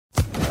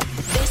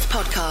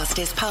podcast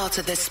is part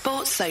of the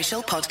Sports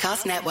Social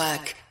Podcast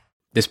Network.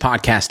 This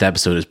podcast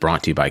episode is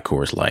brought to you by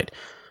Coors Light.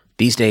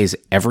 These days,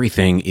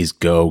 everything is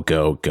go,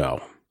 go,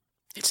 go.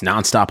 It's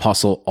nonstop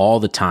hustle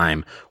all the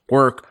time.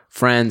 Work,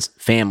 friends,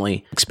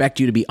 family expect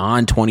you to be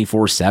on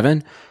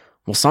 24/7.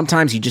 Well,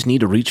 sometimes you just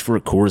need to reach for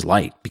a Coors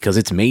Light because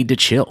it's made to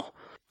chill.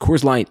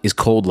 Coors Light is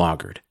cold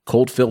lagered,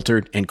 cold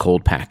filtered, and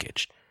cold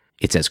packaged.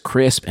 It's as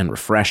crisp and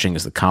refreshing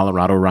as the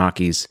Colorado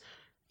Rockies.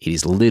 It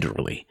is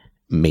literally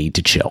made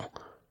to chill.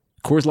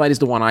 Coors Light is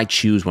the one I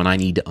choose when I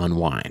need to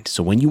unwind.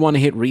 So when you want to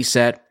hit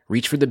reset,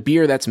 reach for the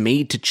beer that's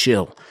made to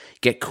chill.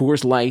 Get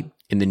Coors Light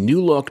in the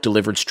new look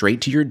delivered straight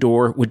to your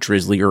door with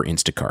Drizzly or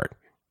Instacart.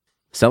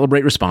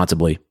 Celebrate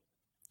responsibly.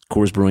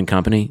 Coors Brewing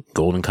Company,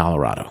 Golden,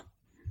 Colorado.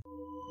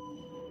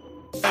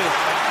 It's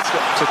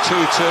got to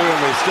 2-2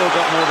 and we've still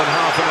got more than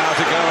half an hour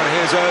to go. And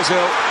here's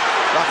Ozil.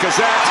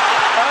 Lacazette.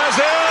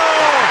 Ozil!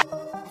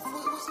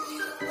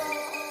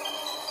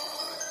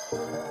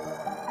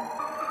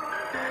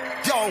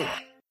 Yo!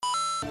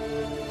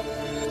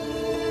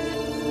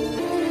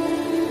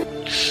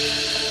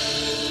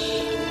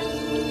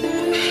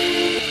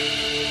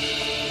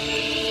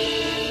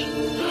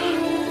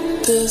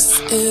 This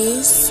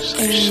is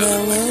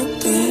another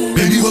thing.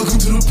 Baby, welcome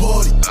to the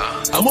party.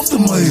 I'm off the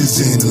Myers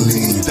and the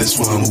lean. That's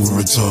why I'm over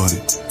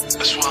retarded.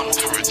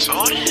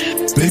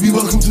 Baby,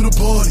 welcome to the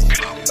party.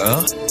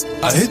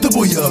 I hit the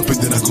boy up and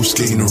then I go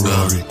skating a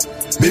Rari.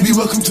 Baby,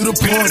 welcome to the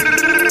party.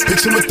 Pick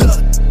some of that.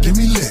 Give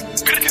me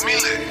lit.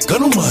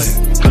 Gun on my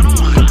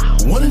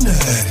head. One in the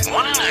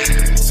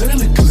head.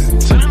 Send in the clip.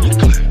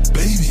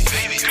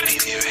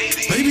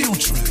 Baby, don't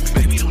trip.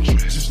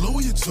 Just lower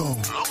your tone.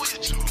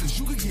 Cause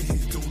you can get hit.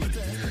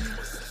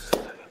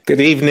 Good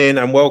evening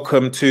and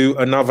welcome to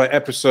another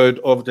episode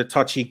of the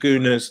Touchy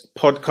Gooners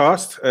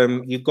podcast.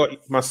 You've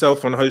got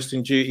myself on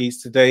hosting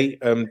duties today,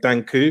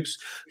 Dan Coogs.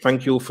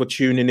 Thank you all for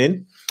tuning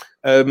in.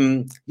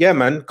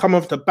 Come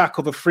off the back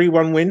of a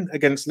 3-1 win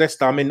against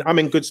Leicester. I'm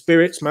in good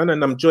spirits, man,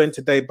 and I'm joined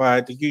today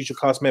by the usual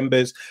cast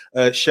members,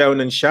 Sharon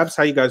and Shabs.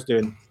 How you guys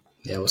doing?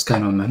 Yeah, what's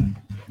going on, man?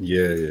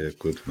 Yeah,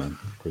 good, man.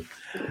 Good.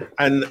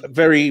 And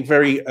very,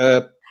 very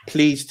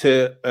pleased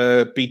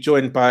to be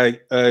joined by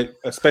a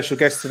special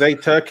guest today,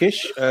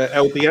 Turkish,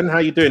 LBN. How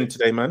you doing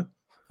today, man?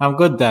 I'm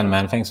good, Dan,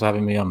 man. Thanks for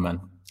having me on, man.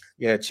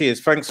 Yeah,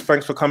 cheers. Thanks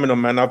for coming on,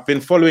 man. I've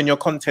been following your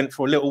content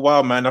for a little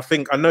while, man.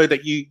 I know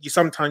that you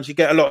sometimes you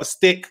get a lot of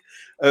stick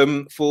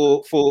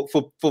for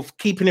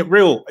keeping it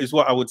real, is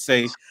what I would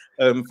say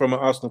from an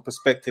Arsenal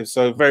perspective.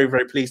 So very,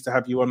 very pleased to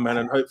have you on, man.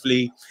 And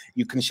hopefully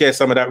you can share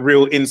some of that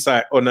real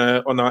insight on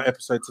our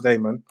episode today,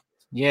 man.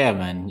 Yeah,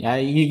 man. Yeah,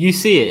 you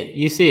see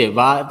it,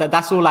 but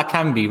that's all I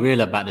can be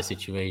real about the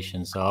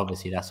situation. So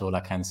obviously that's all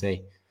I can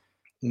say.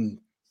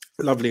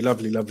 Lovely.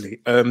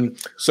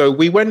 So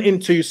we went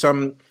into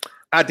some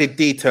added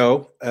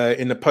detail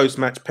in the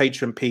post-match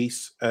patron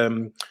piece.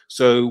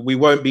 So we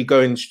won't be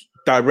going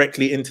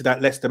directly into that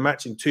Leicester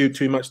match in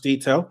too much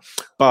detail.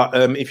 But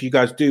if you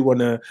guys do want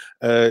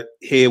to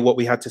hear what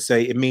we had to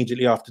say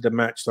immediately after the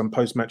match, some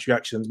post-match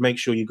reactions, make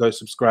sure you go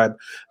subscribe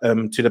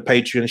to the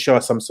Patreon and show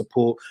us some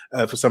support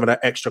for some of that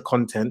extra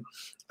content.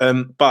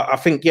 But I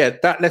think,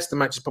 that Leicester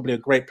match is probably a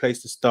great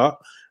place to start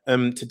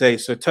today.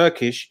 So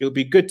Turkish, it would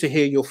be good to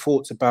hear your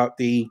thoughts about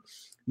the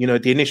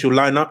initial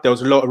lineup. There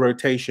was a lot of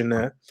rotation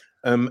there.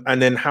 And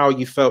then how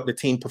you felt the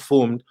team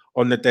performed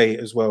on the day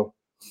as well.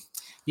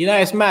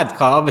 It's mad,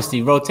 because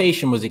obviously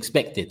rotation was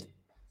expected.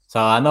 So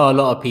I know a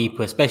lot of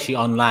people, especially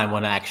online,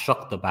 want to act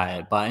shocked about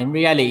it. But in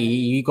reality,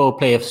 you go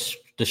play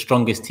the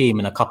strongest team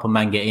and a couple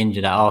man get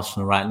injured at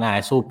Arsenal right now.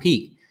 It's all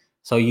peak.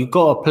 So you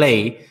got to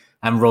play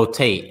and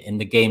rotate in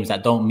the games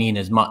that don't mean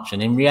as much.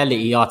 And in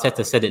reality,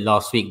 Arteta said it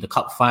last week, the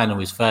cup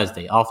final is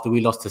Thursday. After we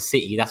lost to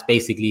City, that's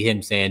basically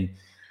him saying,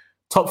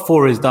 top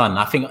 4 is done.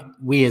 I think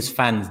we as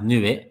fans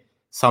knew it.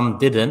 Some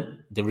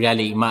didn't. The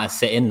reality might have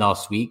set in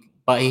last week.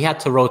 But he had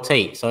to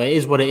rotate. So it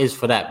is what it is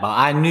for that. But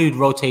I knew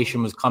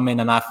rotation was coming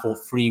and I thought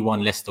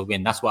 3-1 Leicester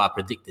win. That's what I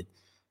predicted,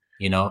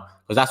 because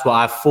that's what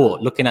I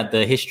thought. Looking at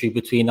the history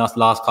between us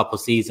last couple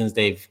of seasons,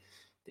 they've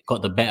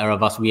got the better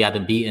of us. We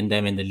hadn't beaten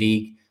them in the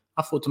league.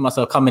 I thought to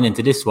myself, coming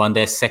into this one,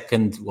 they're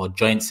second,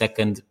 joint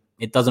second.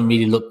 It doesn't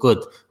really look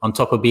good. On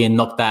top of being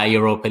knocked out of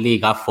Europa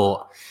League, I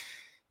thought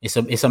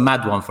it's a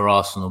mad one for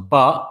Arsenal.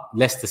 But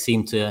Leicester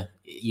seem to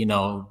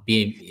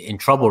be in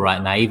trouble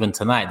right now. Even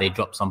tonight, they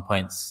dropped some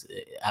points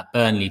at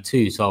Burnley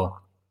too. So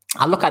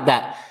I look at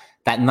that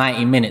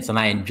 90 minutes and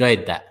I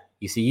enjoyed that.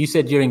 You see, you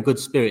said you're in good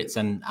spirits,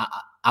 and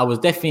I was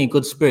definitely in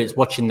good spirits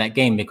watching that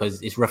game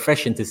because it's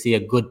refreshing to see a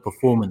good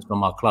performance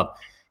from our club.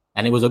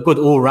 And it was a good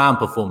all-round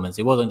performance.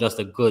 It wasn't just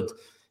a good,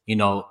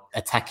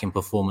 attacking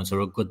performance or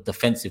a good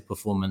defensive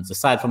performance.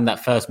 Aside from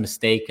that first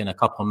mistake and a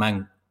couple of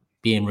men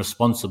being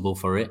responsible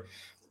for it,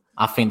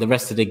 I think the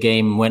rest of the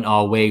game went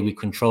our way. We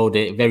controlled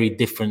it. Very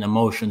different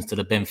emotions to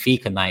the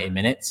Benfica 90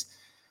 minutes.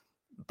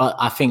 But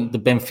I think the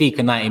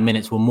Benfica 90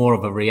 minutes were more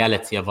of a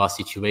reality of our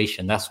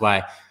situation. That's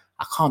why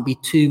I can't be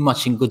too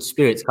much in good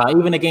spirits.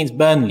 Even against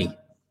Burnley,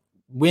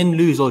 win,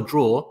 lose or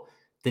draw,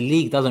 the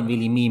league doesn't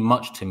really mean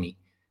much to me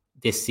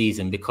this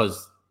season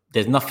because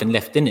there's nothing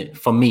left in it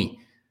for me.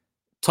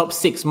 Top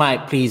 6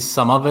 might please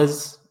some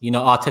others.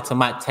 Arteta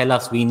might tell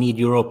us we need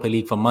Europa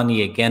League for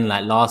money again,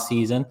 like last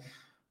season.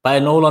 But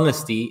in all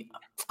honesty,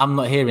 I'm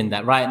not hearing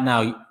that. Right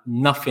now,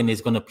 nothing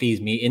is going to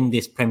please me in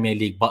this Premier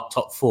League but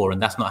top 4,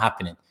 and that's not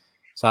happening.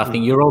 So I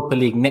think Europa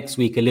League next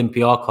week,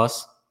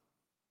 Olympiacos,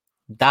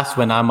 that's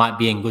when I might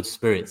be in good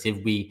spirits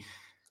if we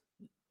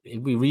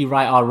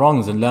rewrite our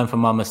wrongs and learn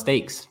from our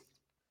mistakes.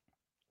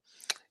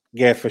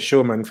 Yeah, for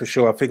sure, man, for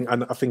sure.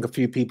 I think a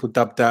few people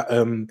dubbed that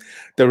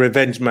the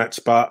revenge match,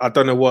 but I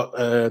don't know what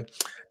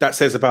that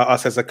says about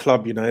us as a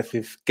club.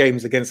 If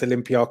games against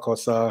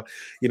Olympiacos are,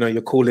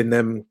 you're calling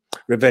them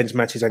revenge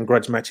matches and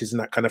grudge matches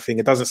and that kind of thing,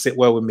 it doesn't sit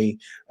well with me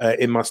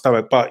in my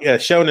stomach. But yeah,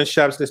 Sheldon and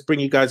Shabs, let's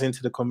bring you guys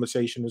into the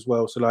conversation as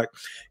well. So,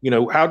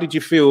 how did you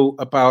feel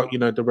about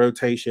the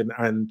rotation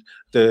and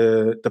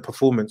the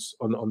performance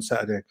on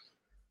Saturday,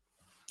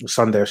 or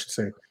Sunday, I should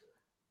say?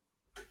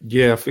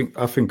 Yeah,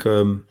 I think.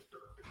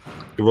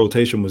 The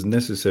rotation was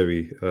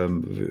necessary.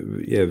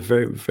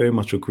 Very, very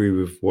much agree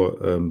with what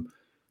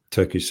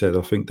Turkish said.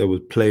 I think there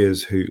were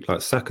players who, like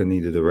Saka,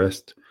 needed a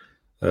rest.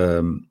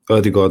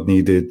 Ødegaard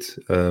needed.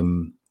 I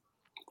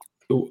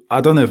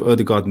don't know if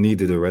Ødegaard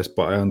needed a rest,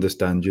 but I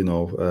understand.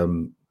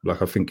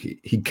 I think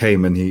he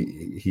came and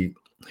he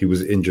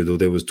was injured, or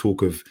there was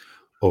talk of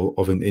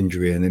an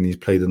injury, and then he's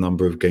played a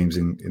number of games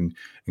in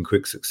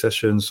quick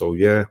succession. So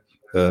yeah.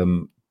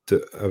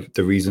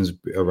 The reasons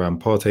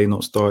around Partey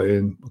not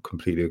starting, I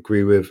completely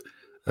agree with.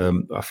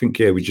 I think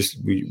we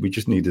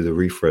just needed a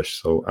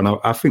refresh. So, and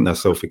I think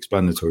that's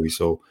self-explanatory.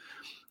 So,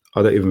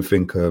 I don't even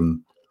think I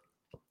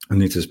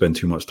need to spend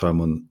too much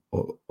time on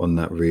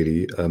that.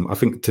 Really, I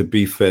think to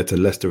be fair to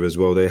Leicester as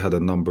well, they had a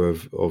number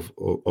of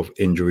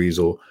injuries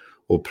or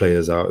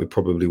players out. It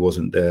probably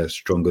wasn't their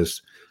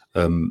strongest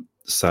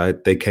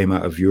side. They came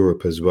out of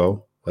Europe as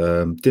well,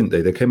 didn't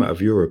they? They came out of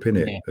Europe,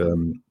 innit?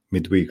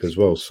 Midweek as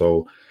well.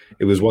 So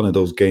it was one of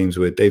those games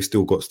where they've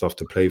still got stuff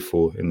to play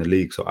for in the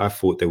league. So I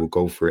thought they would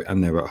go for it,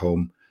 and they're at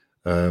home.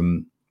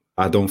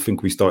 I don't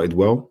think we started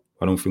well.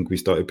 I don't think we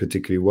started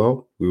particularly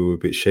well. We were a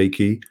bit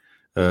shaky.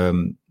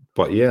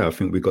 But yeah, I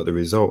think we got the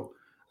result.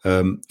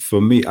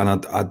 For me, and I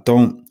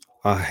don't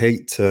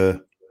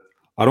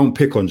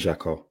pick on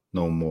Xhaka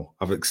no more.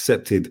 I've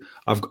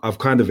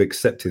kind of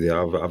accepted it.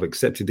 I've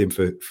accepted him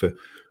for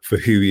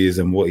who he is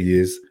and what he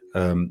is.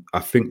 I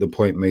think the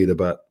point made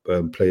about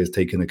players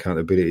taking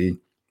accountability.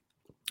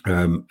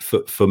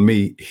 For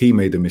me, he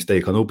made a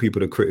mistake. I know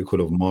people are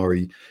critical of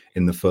Mari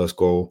in the first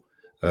goal.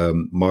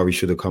 Mari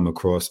should have come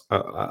across.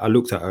 I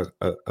looked at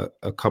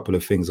a couple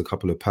of things, a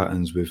couple of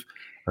patterns with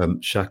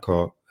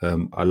Xhaka.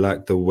 I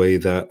like the way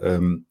that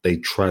they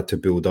tried to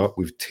build up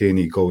with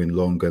Tierney going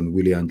long and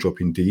Willian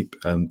dropping deep.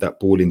 That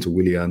ball into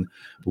Willian,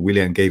 but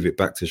Willian gave it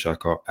back to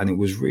Xhaka, and it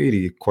was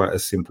really quite a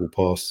simple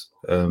pass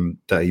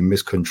that he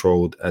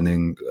miscontrolled, and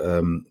then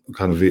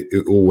kind of it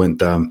all went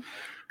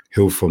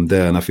downhill from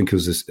there. And I think it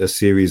was a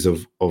series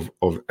of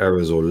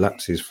errors or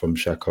lapses from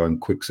Xhaka in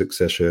quick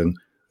succession,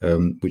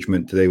 which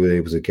meant they were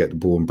able to get the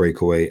ball and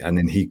break away, and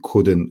then he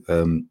couldn't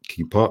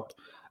keep up.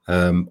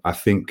 I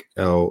think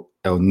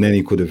El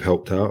Neni could have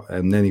helped out,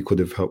 and Neni could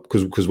have helped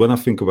because when I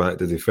think about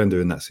the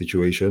defender in that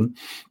situation,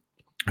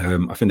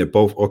 I think they're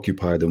both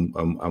occupied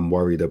and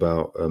worried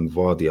about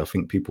Vardy. I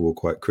think people were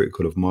quite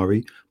critical of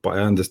Mari, but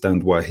I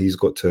understand why he's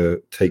got to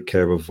take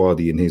care of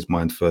Vardy in his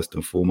mind first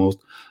and foremost.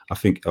 I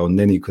think El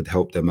Neni could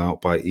help them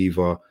out by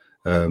either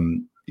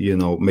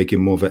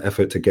making more of an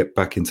effort to get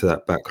back into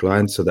that back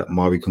line so that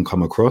Mari can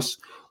come across,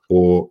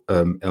 or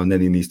El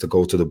Neni needs to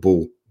go to the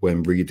ball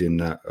when reading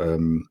that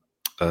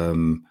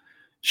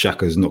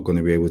Xhaka's not going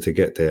to be able to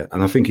get there.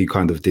 And I think he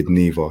kind of did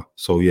neither.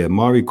 So yeah,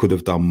 Mari could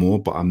have done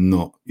more, but I'm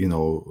not,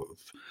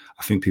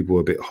 I think people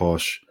were a bit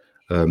harsh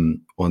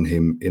on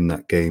him in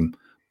that game.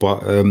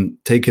 But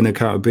taking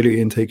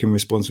accountability and taking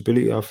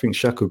responsibility, I think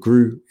Xhaka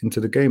grew into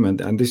the game.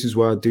 And this is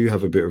why I do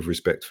have a bit of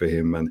respect for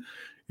him. And,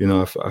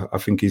 I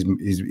think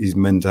his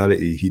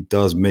mentality, he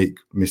does make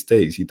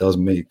mistakes. He does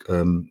make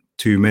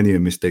too many a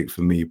mistake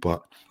for me,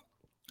 but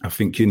I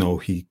think,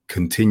 he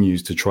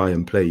continues to try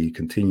and play. He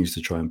continues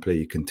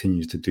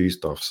to do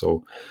stuff.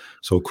 So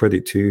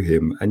credit to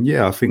him. And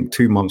yeah, I think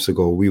 2 months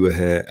ago we were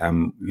here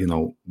and,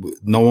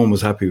 no one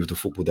was happy with the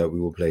football that we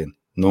were playing.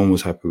 No one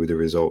was happy with the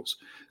results.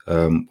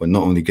 We're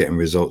not only getting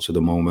results at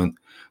the moment,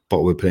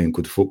 but we're playing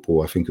good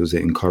football. I think it was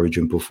an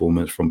encouraging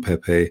performance from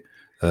Pepe.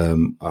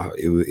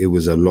 It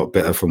was a lot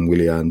better from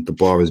Willian. The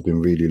bar has been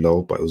really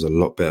low, but it was a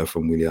lot better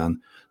from Willian.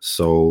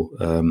 So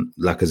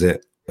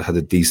Lacazette had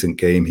a decent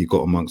game. He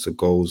got amongst the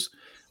goals.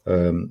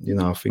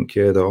 I think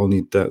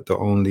the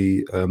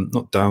only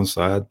not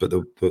downside, but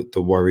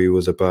the worry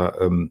was about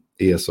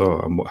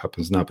ESR and what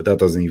happens now. But that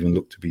doesn't even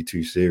look to be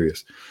too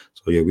serious.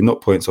 So yeah, we're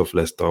not points off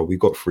Leicester. We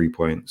got 3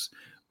 points.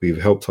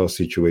 We've helped our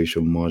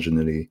situation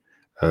marginally,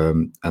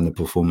 and the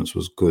performance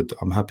was good.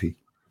 I'm happy.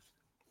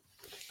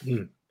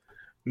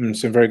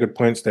 Some very good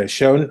points there.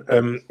 Sean,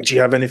 do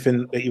you have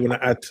anything that you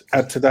want to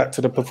add to that,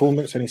 to the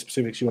performance? Any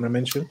specifics you want to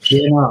mention?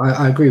 Yeah, no,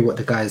 I agree with what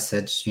the guys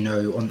said. You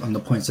know, on the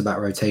points about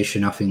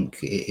rotation, I think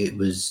it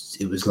was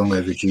long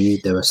overdue.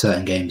 There were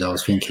certain games I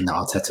was thinking that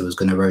Arteta was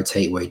going to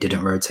rotate where he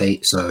didn't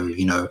rotate. So,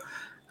 you know,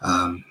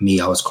 I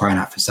was crying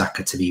out for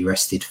Saka to be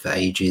rested for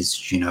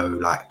ages. You know,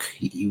 like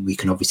we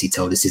can obviously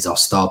tell this is our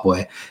star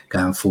boy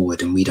going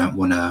forward, and we don't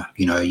want to.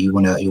 You know, you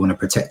want to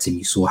protect him.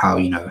 You saw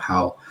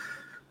how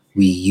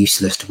we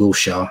useless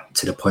Wilshere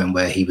to the point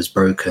where he was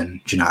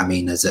broken. Do you know what I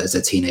mean? As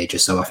a teenager,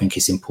 so I think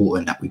it's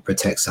important that we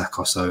protect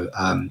Saka. So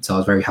I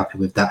was very happy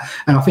with that,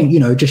 and I think,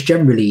 you know, just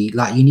generally,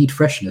 like, you need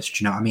freshness.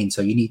 Do you know what I mean?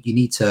 So you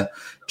need to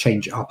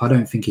change it up. I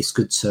don't think it's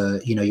good to,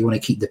 you know, you want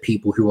to keep the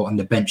people who are on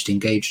the bench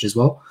engaged as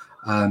well.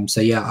 So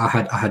yeah, I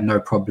had no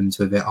problems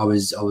with it. I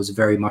was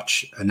very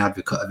much an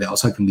advocate of it. I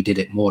was hoping we did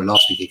it more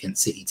last week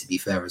against City, to be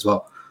fair, as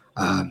well,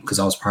 because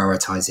I was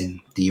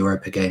prioritising the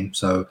Europa game.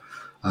 So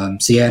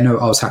yeah, no,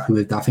 I was happy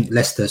with that. I think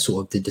Leicester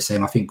sort of did the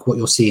same. I think what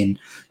you're seeing,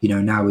 you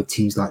know, now with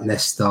teams like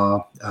Leicester,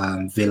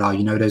 Villa,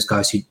 you know, those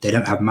guys who they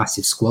don't have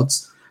massive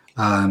squads,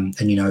 and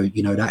you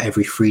know that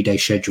every 3-day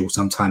schedule,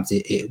 sometimes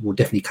it will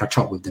definitely catch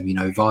up with them. You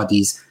know,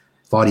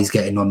 Vardy's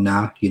getting on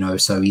now, you know,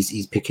 so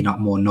he's picking up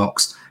more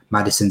knocks.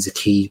 Maddison's a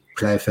key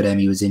player for them.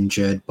 He was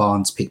injured.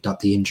 Barnes picked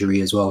up the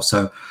injury as well.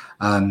 So,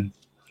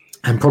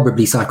 and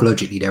probably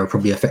psychologically, they were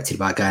probably affected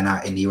by going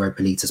out in the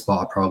Europa League to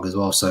Sparta Prague as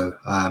well. So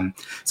I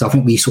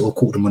think we sort of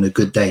caught them on a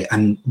good day,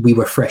 and we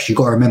were fresh. You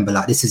got to remember,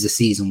 like, this is a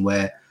season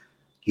where,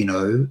 you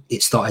know,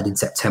 it started in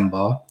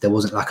September. There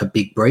wasn't like a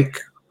big break,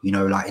 you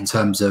know, like in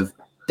terms of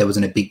there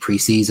wasn't a big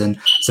pre-season.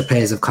 So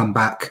players have come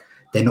back.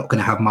 They're not going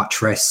to have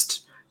much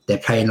rest. They're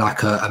playing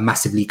like a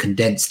massively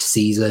condensed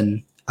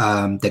season.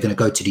 They're going to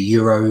go to the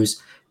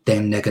Euros.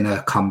 Then they're going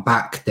to come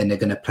back. Then they're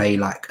going to play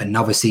like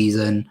another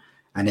season.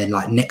 And then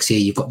like next year,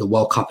 you've got the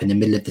World Cup in the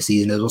middle of the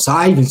season as well. So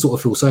I even sort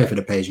of feel sorry for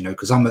the players, you know,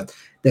 because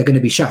they're going to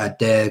be shattered.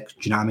 Do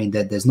you know what I mean?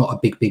 There's not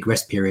a big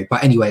rest period.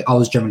 But anyway, I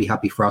was generally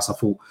happy for us. I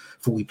thought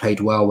we played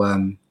well.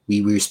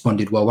 We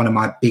responded well. One of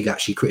my big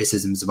actually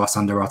criticisms of us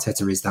under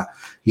Arteta is that,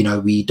 you know,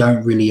 we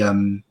don't really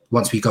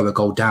once we go a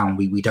goal down,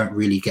 we don't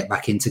really get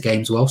back into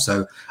games well.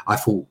 So I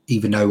thought,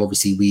 even though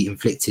obviously we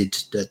inflicted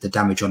the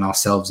damage on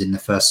ourselves in the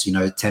first, you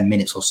know, 10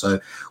 minutes or so,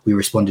 we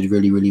responded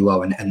really, really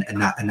well, and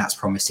that's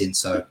promising.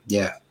 So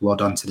yeah, well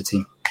done to the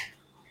team.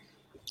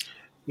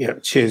 Yeah,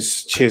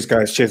 cheers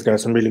guys.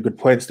 Some really good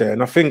points there.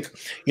 And I think,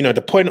 you know,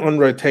 the point on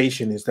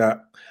rotation is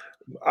that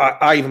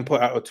I even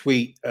put out a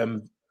tweet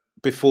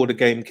before the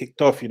game kicked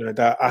off, you know,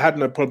 that I had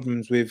no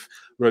problems with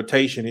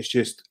rotation. It's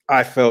just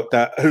I felt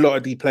that a lot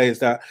of the players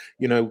that,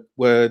 you know,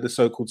 were the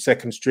so-called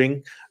second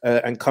string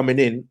and coming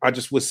in, I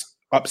just was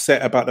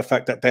upset about the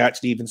fact that they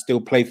actually even still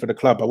play for the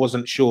club. I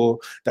wasn't sure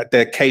that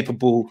they're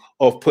capable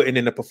of putting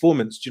in a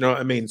performance. Do you know what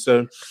I mean?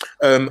 So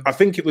I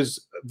think it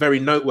was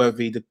very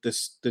noteworthy that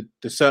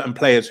the certain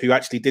players who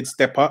actually did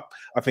step up,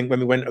 I think, when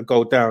we went a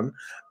goal down,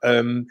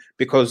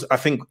 because I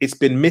think it's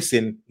been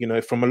missing, you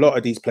know, from a lot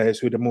of these players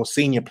who are the more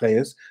senior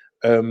players,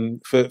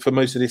 for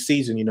most of this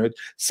season. You know,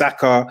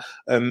 Saka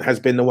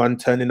has been the one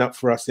turning up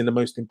for us in the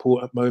most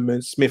important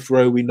moments. Smith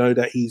Rowe, we know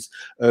that he's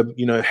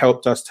you know,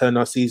 helped us turn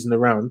our season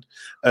around.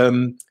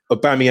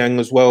 Aubameyang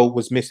as well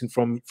was missing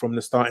from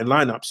the starting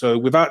lineup. So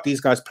without these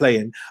guys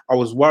playing, I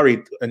was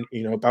worried, and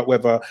you know, about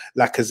whether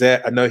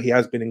Lacazette, I know he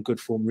has been in good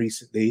form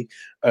recently,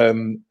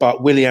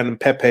 but Willian and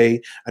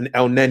Pepe and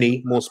El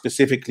Neni more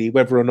specifically,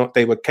 whether or not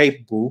they were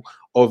capable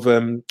of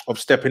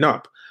stepping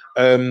up.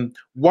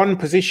 One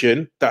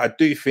position that I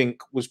do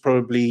think was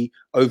probably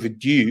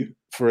overdue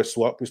for a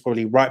swap was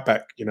probably right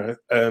back, you know,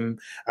 and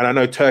I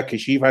know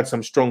Turkish, you've had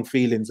some strong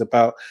feelings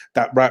about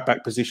that right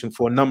back position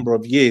for a number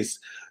of years,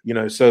 you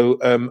know. So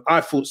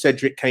I thought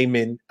Cedric came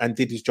in and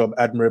did his job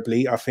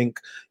admirably. I think,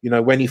 you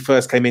know, when he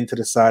first came into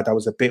the side, I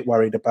was a bit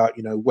worried about,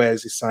 you know,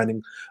 where's his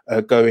signing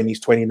going? He's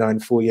 29,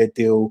 4-year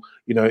deal.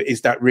 You know,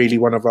 is that really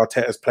one of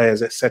Arteta's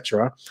players,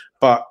 etc.?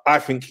 But I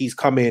think he's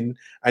come in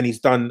and he's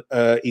done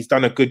a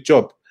good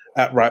job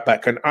at right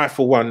back, and I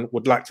for one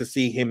would like to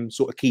see him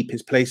sort of keep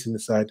his place in the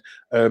side.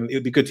 It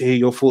would be good to hear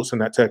your thoughts on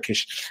that,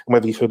 Turkish, and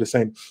whether you feel the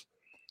same.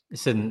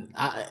 Listen,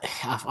 I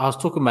was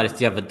talking about this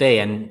the other day,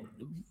 and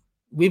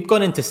we've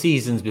gone into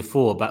seasons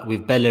before, but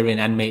with Bellerin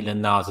and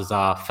Maitland-Niles as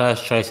our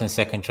first choice and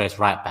second choice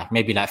right back,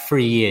 maybe like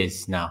 3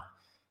 years now.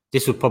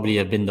 This would probably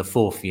have been the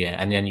 4th year,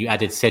 and then you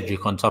added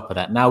Cedric on top of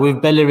that. Now with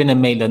Bellerin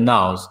and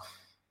Maitland-Niles,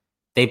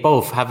 they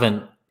both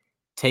haven't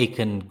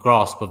taken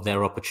grasp of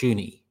their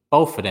opportunity.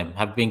 Both of them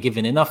have been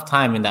given enough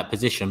time in that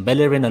position.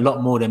 Bellerin a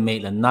lot more than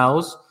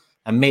Maitland-Niles,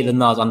 and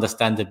Maitland-Niles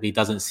understandably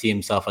doesn't see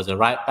himself as a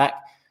right back.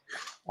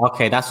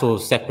 Okay, that's all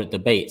separate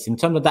debates. In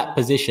terms of that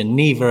position,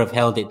 neither have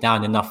held it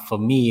down enough for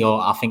me,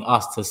 or I think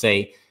us, to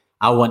say,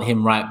 I want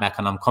him right back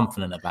and I'm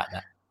confident about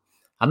that.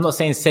 I'm not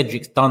saying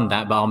Cedric's done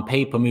that, but on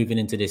paper moving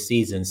into this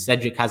season,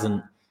 Cedric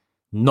hasn't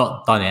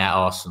not done it at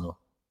Arsenal,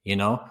 you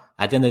know?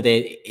 At the end of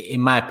the day, in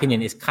my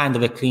opinion, it's kind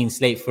of a clean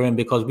slate for him,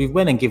 because we've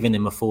went and given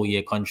him a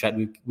 4-year contract.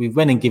 We've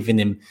went and given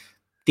him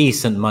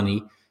decent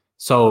money.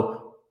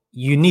 So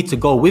you need to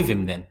go with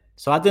him then.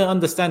 So I didn't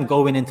understand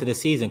going into the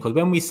season, because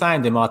when we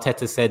signed him,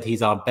 Arteta said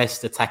he's our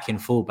best attacking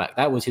fullback.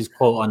 That was his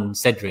quote on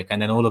Cedric.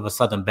 And then all of a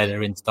sudden,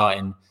 Bellerin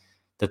starting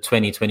the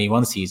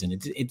 2021 season.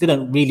 It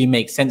didn't really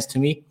make sense to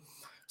me.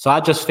 So I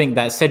just think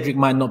that Cedric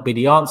might not be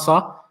the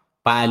answer,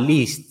 but at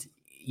least,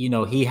 you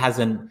know, he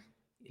hasn't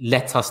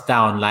let us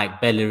down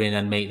like Bellerin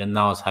and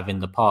Maitland-Niles have in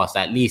the past.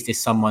 At least it's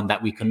someone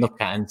that we can look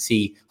at and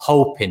see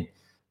hope in.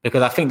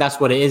 Because I think that's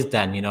what it is,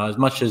 Dan. You know, as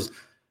much as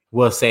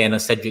we're saying that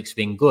Cedric's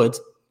been good,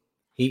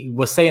 he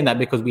was saying that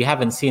because we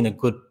haven't seen a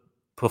good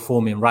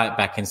performing right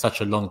back in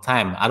such a long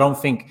time. I don't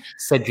think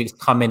Cedric's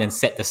come in and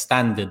set the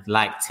standard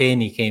like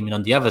Tierney came in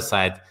on the other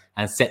side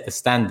and set the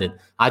standard.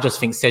 I just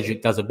think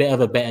Cedric does a bit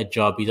of a better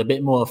job. He's a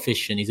bit more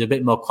efficient. He's a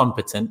bit more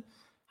competent.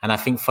 And I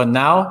think for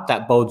now,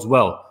 that bodes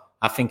well.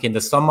 I think in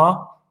the summer,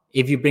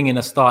 if you bring in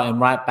a starting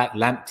right back,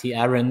 Lamptey,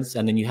 Aarons,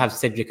 and then you have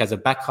Cedric as a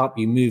backup,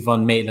 you move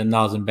on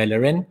Maitland-Niles and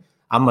Bellerin,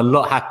 I'm a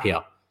lot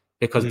happier,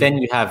 because then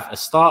you have a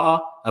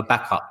starter, a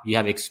backup. You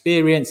have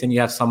experience, and you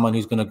have someone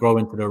who's going to grow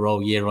into the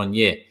role year on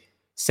year.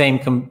 Same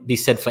can be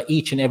said for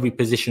each and every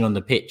position on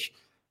the pitch.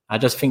 I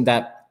just think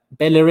that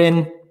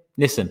Bellerin,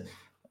 listen,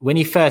 when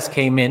he first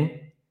came in,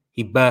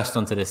 he burst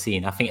onto the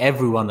scene. I think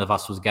every one of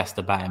us was gassed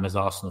about him as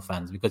Arsenal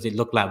fans, because it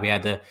looked like we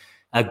had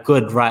a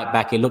good right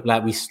back. It looked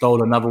like we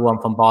stole another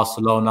one from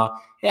Barcelona.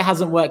 It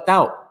hasn't worked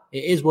out.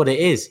 It is what it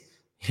is.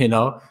 You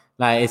know,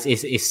 like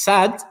it's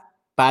sad,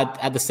 but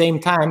at the same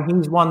time,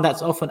 he's one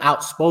that's often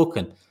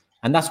outspoken,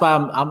 and that's why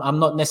I'm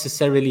not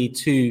necessarily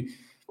too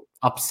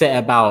upset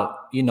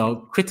about, you know,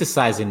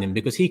 criticizing him,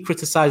 because he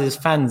criticizes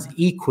fans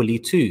equally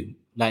too.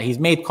 Like, he's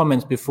made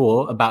comments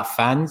before about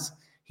fans.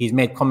 He's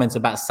made comments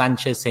about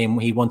Sanchez, saying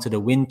he wanted to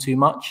win too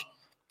much.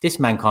 This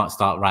man can't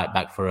start right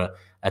back for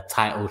a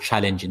title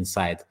challenging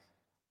side.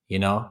 You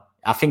know,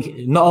 I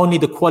think not only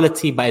the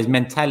quality, but his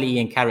mentality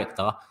and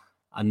character,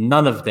 and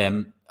none of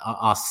them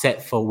are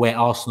set for where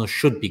Arsenal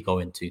should be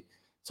going to.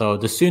 So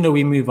the sooner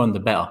we move on, the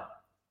better.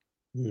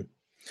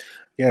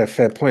 Yeah,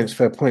 fair points.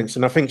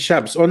 And I think,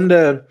 Shabs,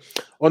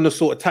 on the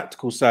sort of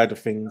tactical side of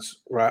things,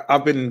 right,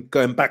 I've been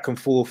going back and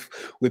forth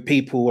with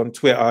people on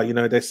Twitter. You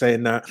know, they're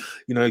saying that,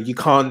 you know, you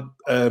can't,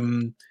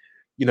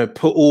 you know,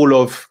 put all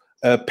of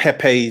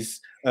Pepe's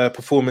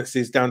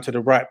performances down to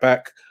the right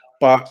back.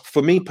 But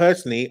for me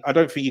personally, I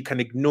don't think you can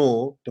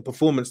ignore the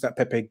performance that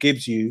Pepe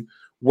gives you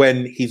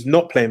when he's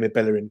not playing with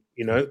Bellerin.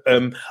 You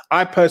know,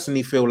 I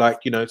personally feel like,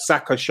 you know,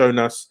 Saka's shown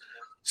us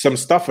some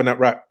stuff in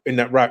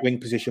that right wing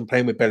position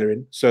playing with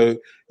Bellerin. So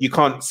you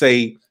can't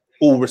say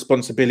all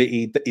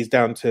responsibility is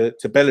down to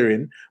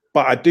Bellerin.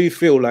 But I do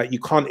feel like you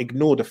can't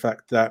ignore the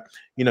fact that,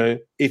 you know,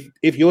 if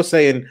you're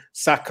saying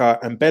Saka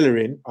and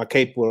Bellerin are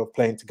capable of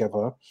playing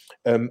together,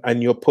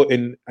 and you're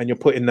putting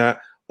that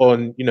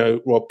on, you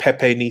know, well,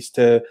 Pepe needs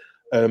to,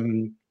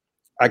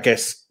 I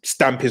guess,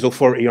 stamp his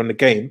authority on the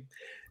game,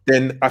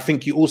 then I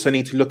think you also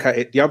need to look at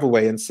it the other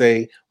way and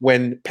say,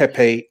 when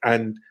Pepe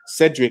and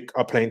Cedric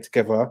are playing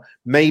together,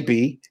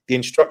 maybe the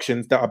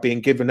instructions that are being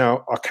given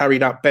out are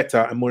carried out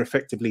better and more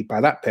effectively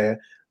by that pair.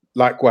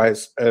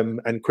 Likewise,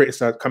 and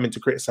coming to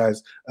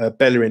criticize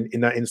Bellerin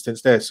in that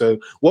instance there. So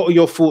what will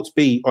your thoughts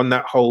be on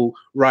that whole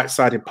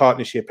right-sided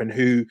partnership and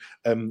who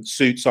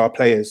suits our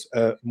players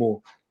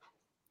more?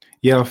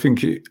 Yeah, I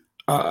think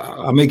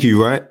I make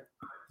you right.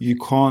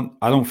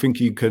 I don't think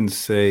you can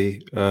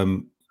say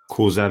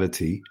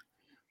causality,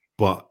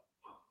 but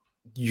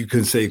you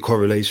can say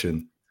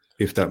correlation,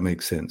 if that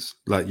makes sense.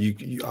 Like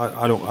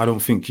I don't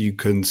think you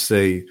can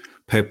say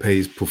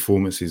Pepe's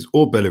performances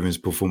or Bellerin's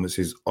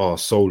performances are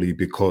solely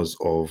because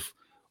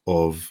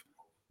of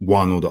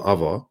one or the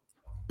other,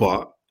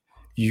 but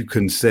you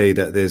can say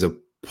that there's a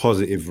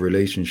positive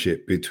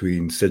relationship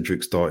between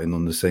Cedric starting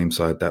on the same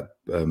side that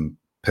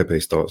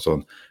Pepe starts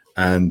on.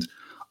 And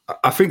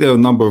I think there are a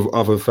number of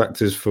other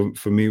factors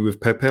for me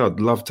with Pepe. I'd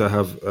love to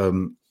have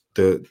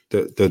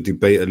the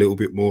debate a little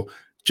bit more.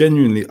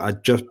 Genuinely, I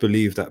just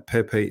believe that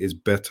Pepe is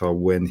better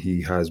when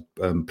he has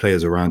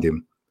players around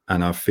him,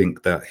 and I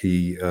think that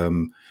he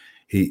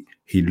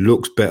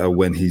looks better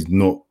when he's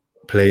not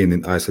playing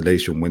in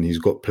isolation. When he's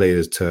got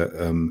players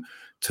to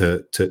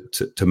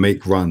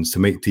make runs, to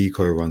make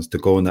decoy runs, to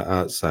go on the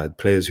outside,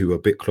 players who are a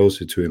bit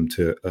closer to him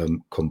to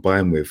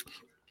combine with.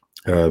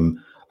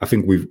 I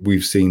think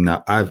we've seen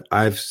that.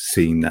 I've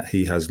seen that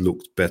he has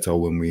looked better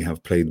when we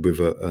have played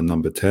with a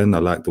number 10. I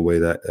like the way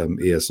that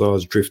ESR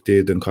has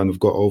drifted and kind of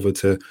got over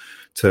to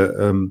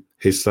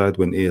his side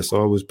when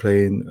ESR was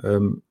playing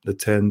the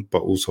 10,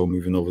 but also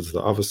moving over to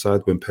the other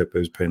side when Pepe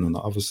was playing on the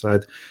other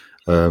side.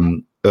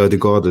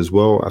 Ødegaard as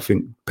well. I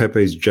think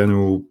Pepe's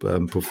general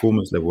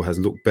performance level has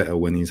looked better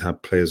when he's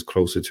had players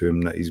closer to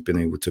him that he's been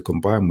able to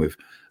combine with.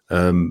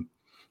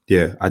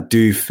 Yeah, I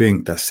do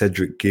think that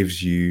Cedric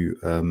gives you...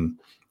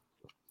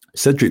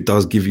 Cedric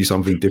does give you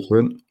something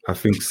different. I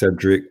think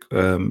Cedric,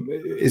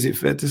 is it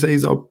fair to say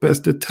he's our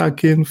best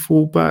attacking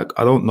fullback?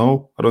 I don't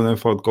know. I don't know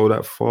if I'd go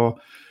that far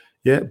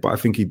yet, but I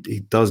think he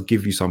does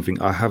give you something.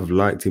 I have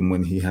liked him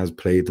when he has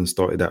played and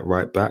started at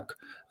right back.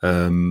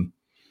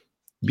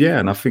 Yeah,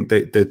 and I think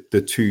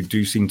the two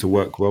do seem to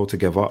work well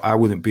together. I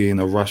wouldn't be in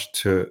a rush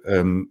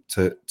to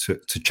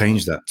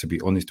change that, to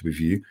be honest with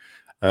you.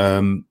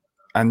 And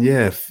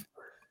yeah,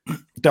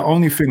 my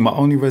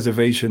only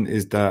reservation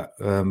is that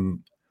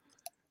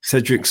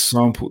Cedric's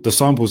the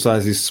sample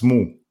size is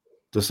small.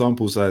 The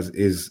sample size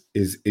is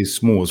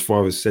small as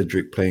far as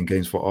Cedric playing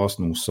games for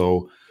Arsenal.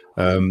 So,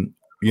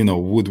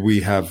 would we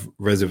have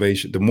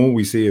reservation? The more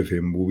we see of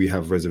him, will we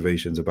have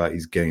reservations about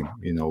his game?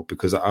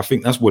 Because I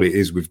think that's what it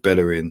is with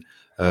Bellerin.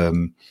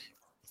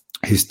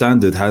 His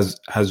standard has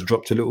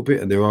dropped a little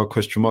bit, and there are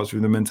question marks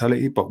with the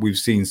mentality. But we've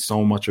seen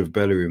so much of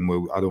Bellerin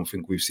where I don't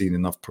think we've seen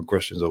enough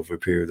progressions over a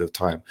period of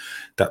time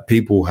that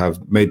people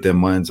have made their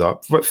minds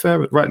up,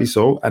 rightly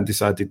so, and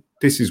decided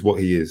this is what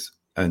he is.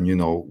 And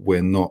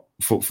we're not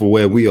for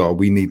where we are.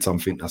 We need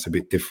something that's a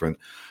bit different,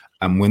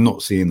 and we're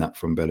not seeing that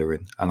from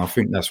Bellerin. And I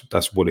think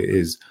that's what it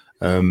is.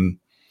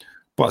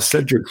 But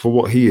Cedric, for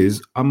what he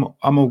is, I'm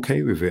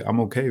okay with it.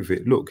 I'm okay with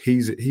it. Look,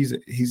 he's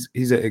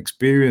an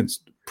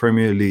experienced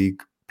Premier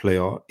League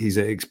player. He's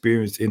an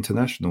experienced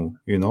international.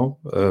 I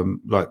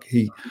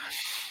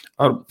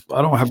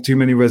don't have too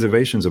many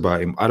reservations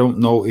about him. I don't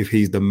know if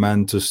he's the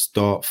man to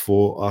start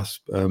for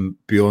us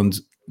beyond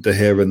the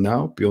here and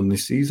now, beyond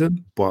this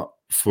season. But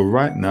for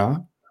right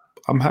now,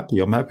 I'm happy.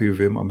 I'm happy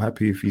with him. I'm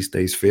happy if he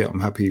stays fit. I'm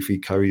happy if he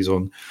carries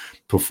on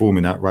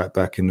performing at right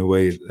back in the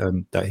way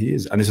that he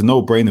is. And it's a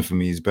no-brainer for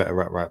me. He's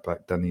better at right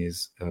back than he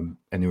is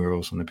anywhere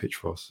else on the pitch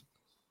for us.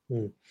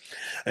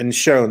 And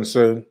Sharon,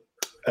 so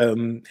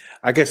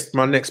I guess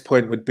my next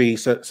point would be,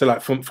 so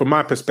like from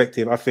my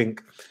perspective, I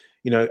think,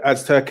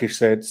 as Turkish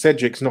said,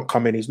 Cedric's not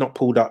come in. He's not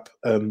pulled up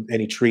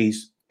any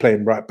trees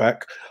playing right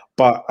back.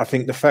 But I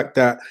think the fact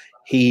that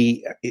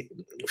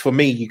for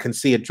me, you can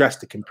see a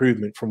drastic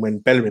improvement from when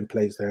Bellerin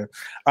plays there.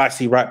 I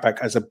see right back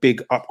as a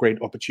big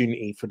upgrade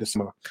opportunity for the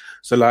summer.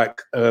 So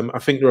I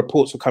think the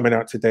reports are coming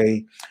out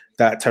today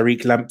that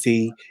Tariq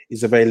Lamptey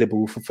is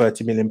available for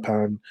 £30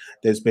 million.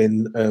 There's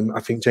been, I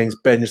think James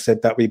Benj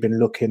said that we've been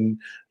looking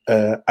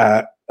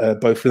at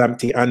both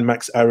Lamptey and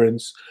Max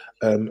Aarons,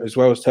 as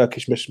well as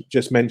Turkish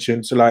just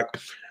mentioned. So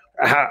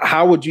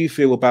how would you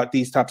feel about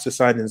these types of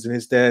signings? And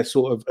is there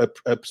sort of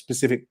a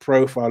specific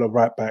profile of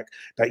right back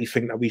that you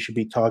think that we should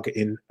be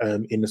targeting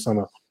in the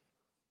summer?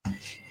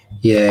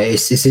 Yeah,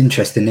 it's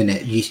interesting, isn't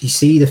it? You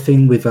see, the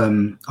thing with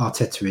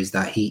Arteta is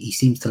that he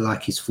seems to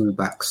like his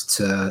fullbacks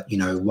to,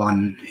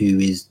 one who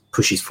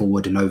pushes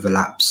forward and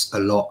overlaps a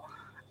lot,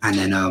 and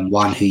then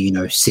one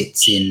who,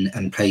 sits in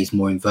and plays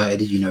more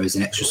inverted, as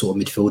an extra sort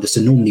of midfielder. So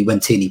normally when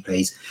Tierney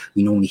plays,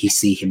 we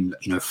see him,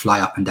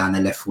 fly up and down the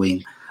left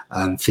wing,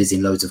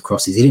 fizzing loads of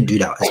crosses. He didn't do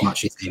that as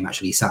much this game,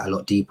 actually. He sat a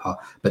lot deeper,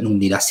 but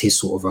normally that's his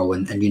sort of role.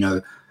 And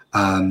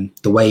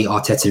the way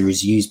Arteta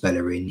has used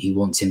Bellerin, he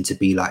wants him to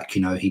be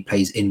he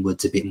plays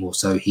inwards a bit more,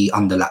 so he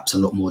underlaps a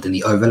lot more than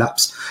he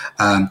overlaps.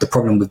 The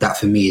problem with that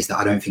for me is that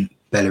I don't think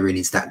Bellerin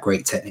is that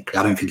great technically.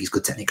 I don't think he's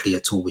good technically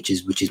at all, which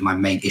is my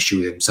main issue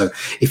with him. So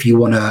if you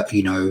want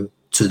to,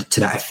 to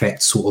that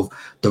effect, sort of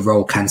the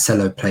role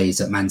Cancelo plays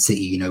at Man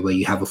City, where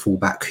you have a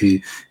fullback who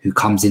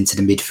comes into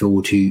the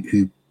midfield,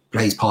 who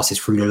plays passes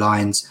through the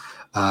lines,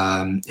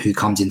 who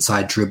comes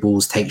inside,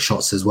 dribbles, takes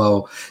shots as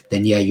well,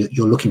 then yeah,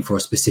 you're looking for a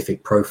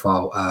specific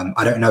profile.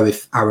 I don't know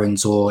if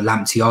Aarons or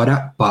Lamptey are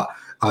that, but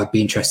I'd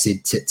be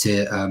interested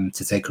to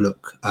take a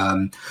look.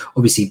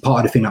 Obviously,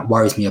 part of the thing that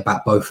worries me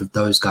about both of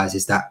those guys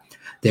is that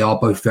they are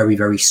both very,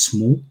 very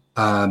small.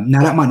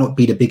 Now, that might not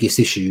be the biggest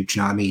issue, do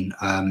you know what I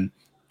mean?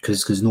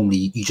 Because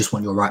normally you just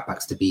want your right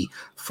backs to be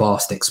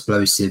fast,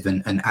 explosive,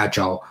 and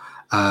agile.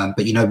 But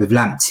with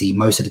Lamptey,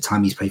 most of the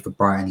time he's played for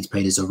Brighton, he's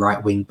played as a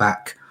right wing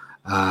back.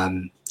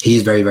 He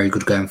is very, very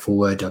good going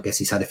forward. I guess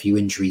he's had a few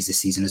injuries this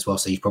season as well,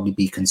 so you'd probably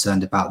be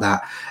concerned about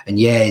that. And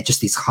yeah,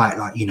 just his height,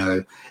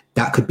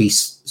 that could be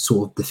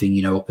sort of the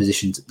thing,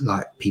 opposition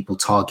people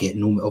target.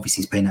 Normally,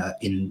 obviously, he's playing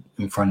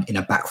in front in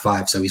a back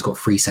five, so he's got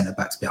 3 centre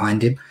backs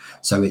behind him.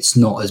 So it's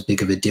not as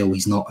big of a deal.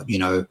 He's not,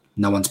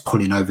 no one's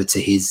pulling over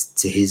to his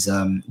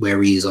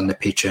where he is on the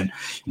pitch and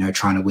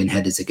trying to win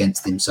headers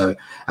against him. So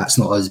that's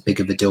not as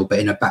big of a deal. But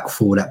in a back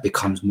four, that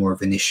becomes more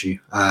of an issue.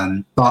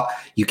 But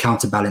you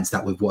counterbalance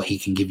that with what he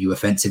can give you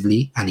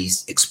offensively, and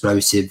he's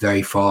explosive,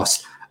 very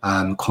fast,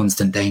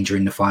 constant danger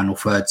in the final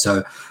third.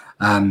 So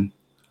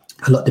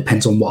a lot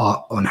depends on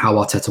how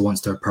Arteta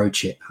wants to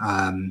approach it.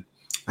 And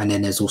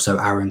then there's also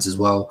Aarons as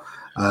well.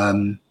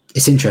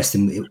 It's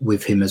interesting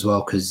with him as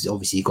well, because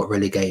obviously he got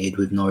relegated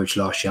with Norwich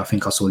last year. I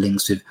think I saw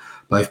links with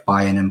both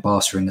Bayern and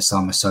Barca in the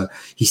summer. So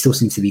he still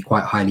seems to be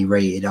quite highly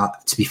rated.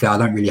 To be fair, I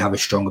don't really have a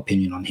strong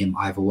opinion on him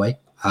either way.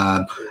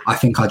 I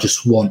think I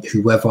just want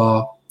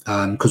whoever,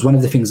 because one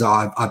of the things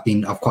that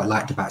I've quite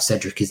liked about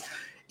Cedric is,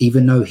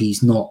 even though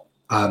he's not,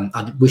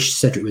 I wish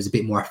Cedric was a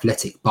bit more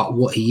athletic, but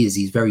what he is,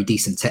 he's very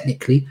decent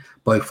technically,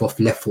 both off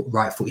left foot,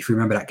 right foot. If you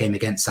remember that game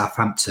against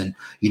Southampton,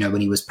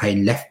 when he was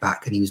playing left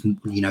back and he was,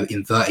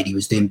 inverted, he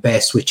was doing bare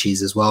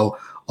switches as well,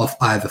 off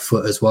either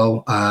foot as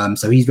well.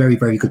 So he's very,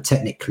 very good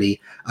technically.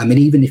 I mean,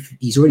 even if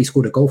he's already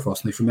scored a goal for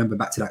us, and if you remember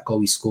back to that goal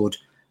he scored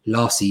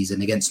last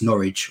season against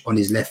Norwich on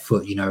his left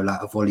foot,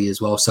 like a volley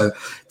as well. So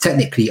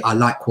technically, I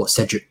like what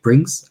Cedric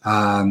brings.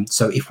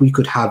 So if we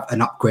could have an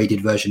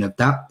upgraded version of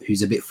that,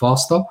 who's a bit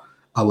faster,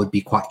 I would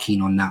be quite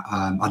keen on that.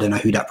 I don't know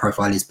who that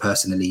profile is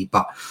personally,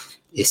 but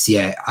it's,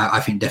 I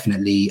think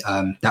definitely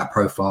that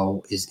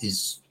profile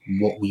is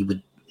what we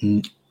would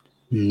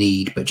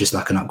need, but just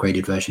like an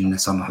upgraded version in the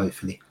summer,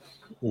 hopefully.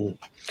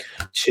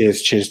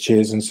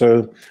 Cheers. And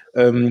so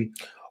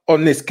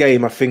on this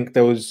game, I think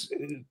there was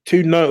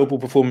two notable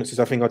performances.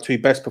 I think our two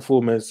best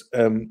performers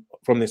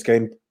from this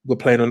game were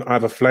playing on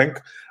either flank.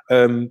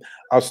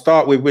 I'll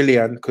start with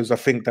Willian because I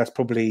think that's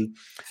probably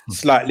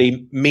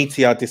slightly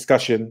meatier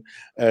discussion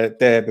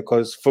there,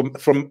 because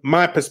from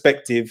my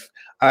perspective,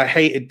 I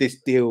hated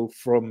this deal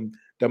from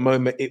the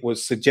moment it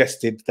was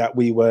suggested that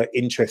we were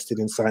interested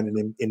in signing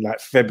him in like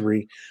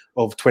February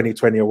of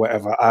 2020 or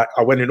whatever.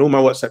 I went in all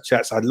my WhatsApp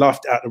chats. I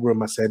laughed out the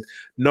room. I said,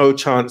 no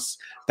chance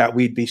that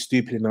we'd be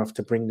stupid enough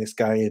to bring this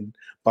guy in.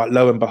 But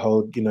lo and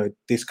behold,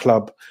 this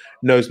club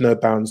knows no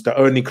bounds. The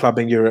only club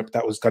in Europe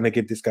that was going to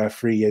give this guy a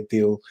 3-year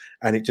deal,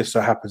 and it just so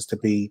happens to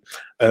be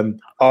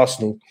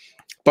Arsenal.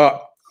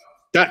 But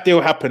that deal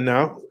happened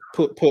now.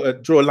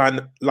 Draw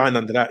a line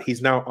under that.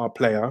 He's now our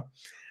player.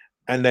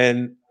 And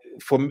then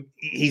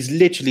he's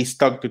literally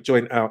stuck the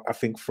joint out, I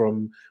think,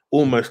 from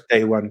almost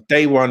day one.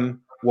 Day one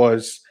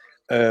was,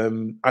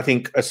 I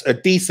think, a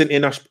decent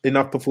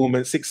enough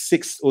performance,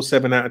 6 or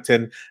 7 out of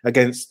 10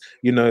 against,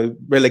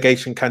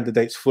 relegation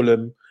candidates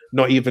Fulham,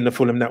 not even the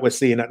Fulham that we're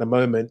seeing at the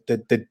moment,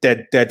 the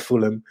dead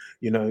Fulham,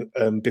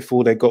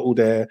 before they got all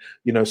their,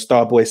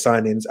 star boy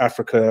signings,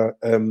 Africa,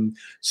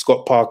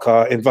 Scott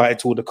Parker, invited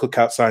to all the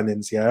cookout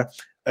signings,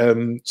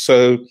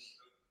 so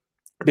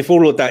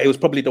before all that, it was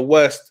probably the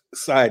worst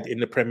side in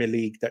the Premier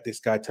League that this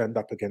guy turned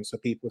up against. So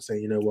people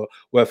say, what,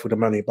 worth for the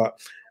money. But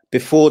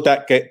before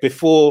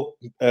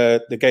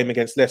the game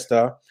against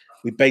Leicester,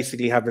 we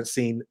basically haven't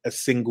seen a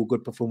single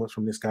good performance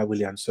from this guy,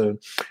 Willian. So,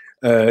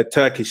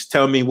 Turkish,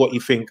 tell me what you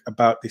think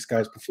about this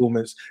guy's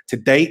performance to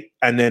date,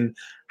 and then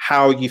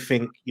how you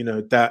think,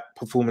 that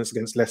performance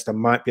against Leicester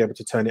might be able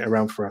to turn it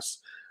around for us,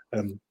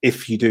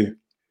 if you do.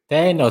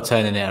 There ain't no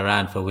turning it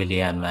around for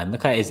Willian, man.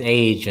 Look at his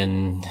age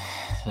and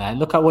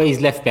look at what he's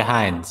left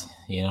behind.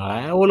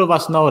 All of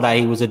us know that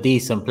he was a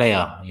decent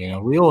player.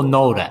 We all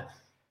know that.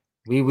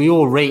 We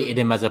all rated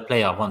him as a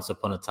player once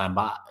upon a time,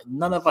 but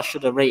none of us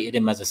should have rated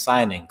him as a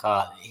signing.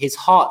 His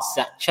heart's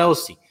at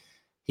Chelsea.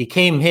 He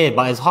came here,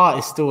 but his heart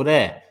is still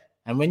there.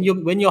 And when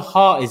your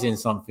heart is in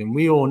something,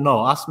 we all know,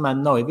 us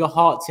man know, if your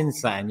heart's in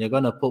something, you're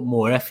going to put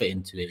more effort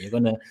into it. You're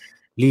going to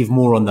leave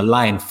more on the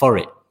line for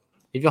it.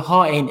 If your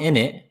heart ain't in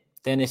it,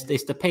 then it's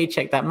the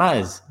paycheck that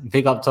matters.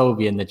 Big up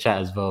Toby in the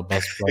chat as well,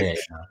 best player.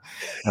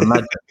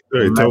 Imagine.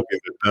 Toby's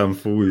a damn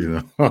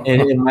fool,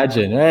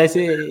 Imagine.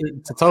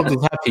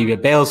 Toby's happy,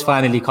 but Bale's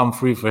finally come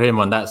through for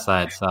him on that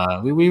side. So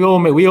we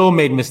all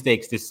made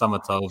mistakes this summer,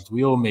 Tobes.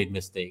 We all made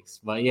mistakes.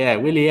 But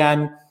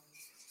Willian,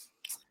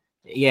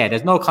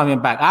 there's no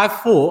coming back.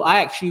 I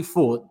actually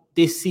thought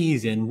this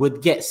season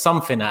would get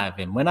something out of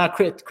him. When I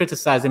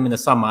criticized him in the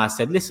summer, I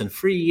said, listen,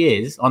 3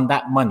 years on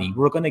that money,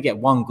 we're going to get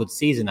one good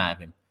season out of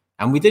him.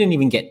 And we didn't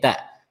even get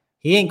that.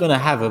 He ain't going to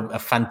have a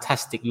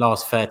fantastic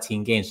last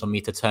 13 games for me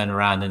to turn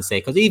around and say,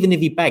 because even if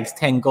he bags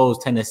 10 goals,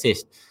 10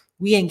 assists,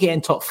 we ain't getting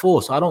top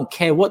 4. So I don't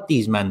care what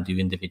these men do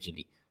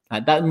individually.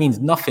 That means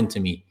nothing to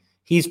me.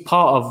 He's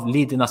part of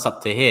leading us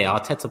up to here.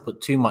 Arteta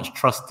put too much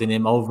trust in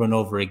him over and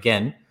over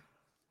again.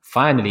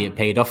 Finally, it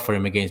paid off for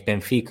him against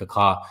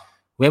Benfica.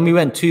 When we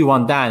went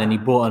 2-1 down and he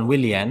brought on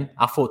Willian,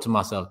 I thought to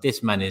myself,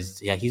 this man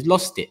he's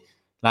lost it.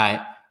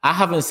 I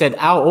haven't said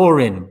out or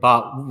in,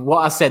 but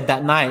what I said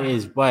that night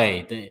is,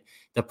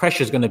 the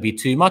pressure is going to be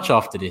too much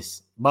after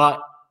this.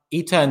 But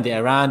he turned it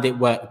around. It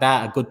worked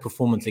out. A good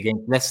performance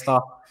against Leicester.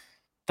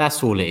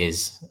 That's all it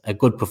is. A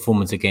good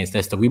performance against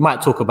Leicester. We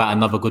might talk about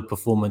another good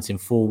performance in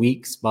 4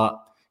 weeks, but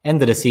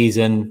end of the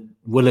season,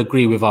 we'll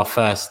agree with our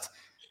first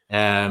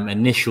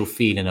initial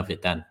feeling of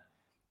it then.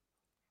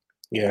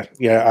 Yeah,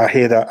 I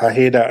hear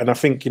that. And I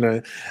think,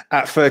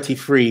 at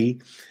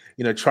 33,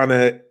 trying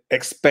to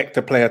expect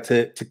a player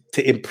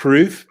to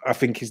improve, I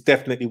think is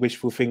definitely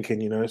wishful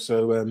thinking,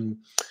 So,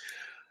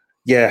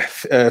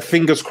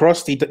 fingers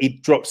crossed he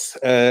drops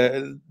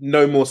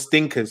no more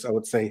stinkers, I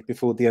would say,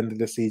 before the end of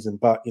the season.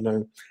 But,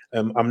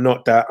 I'm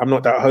not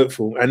that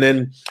hopeful. And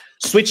then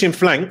switching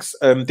flanks,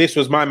 this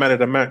was my man of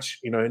the match,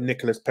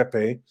 Nicolas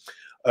Pepe.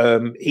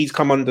 He's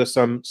come under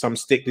some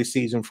stick this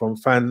season from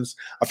fans,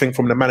 I think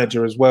from the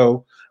manager as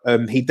well.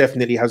 He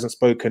definitely hasn't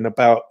spoken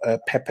about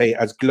Pepe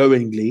as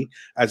glowingly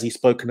as he's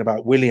spoken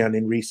about Willian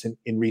in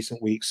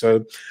recent weeks.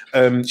 So,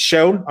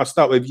 Shell, I'll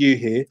start with you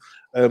here.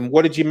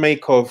 What did you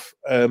make of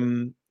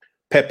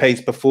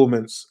Pepe's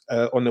performance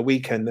on the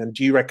weekend, and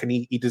do you reckon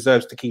he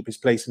deserves to keep his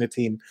place in the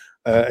team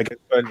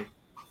against Burnley?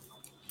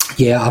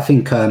 Yeah, I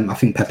think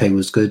Pepe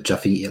was good. I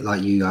think,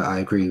 like you, I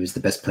agree he was the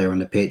best player on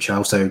the pitch. I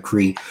also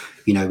agree,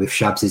 with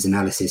Shabs'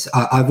 analysis.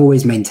 I've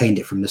always maintained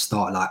it from the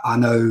start. I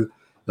know,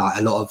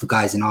 a lot of the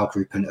guys in our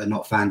group are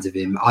not fans of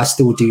him. I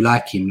still do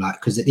like him,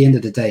 because at the end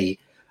of the day,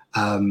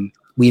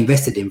 we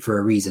invested him for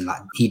a reason.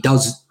 Like he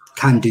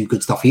can do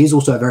good stuff. He is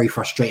also a very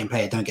frustrating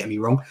player. Don't get me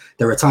wrong.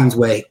 There are times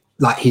where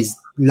like his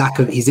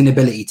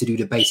inability to do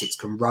the basics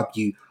can rub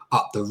you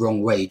up the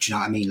wrong way. Do you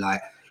know what I mean?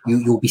 Like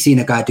you'll be seeing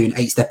a guy doing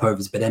 8 step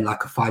overs, but then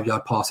like a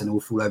 5-yard pass and it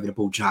will fall over the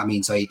ball. Do you know what I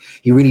mean? So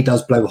he really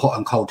does blow hot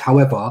and cold.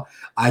 However,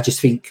 I just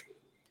think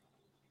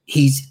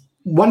he's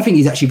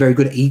actually very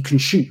good at. He can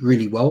shoot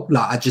really well.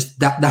 Like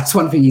that's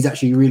one thing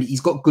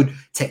he's got good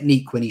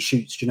technique when he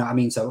shoots. Do you know what I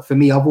mean? So for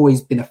me, I've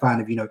always been a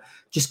fan of,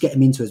 just get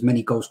him into as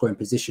many goal scoring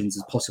positions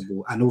as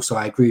possible. And also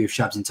I agree with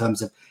Shabs in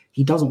terms of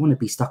he doesn't want to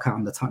be stuck out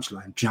on the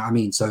touchline. Do you know what I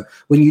mean? So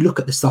when you look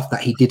at the stuff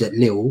that he did at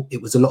Lille,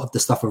 it was a lot of the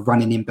stuff of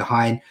running in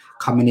behind,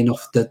 coming in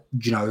off the,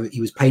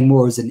 he was playing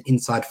more as an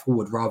inside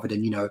forward rather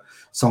than,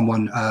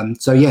 someone.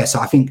 So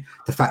I think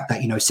the fact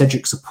that,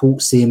 Cedric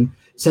supports him,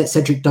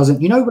 Cedric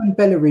doesn't, when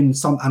Bellerin,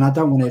 and I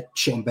don't want to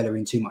shit on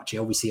Bellerin too much here.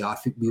 Obviously, I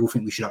think we all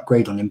think we should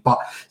upgrade on him, but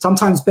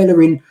sometimes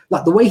Bellerin,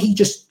 like the way he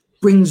just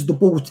brings the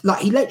ball, like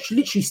he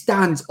literally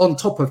stands on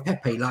top of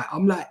Pepe. Like,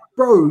 I'm like,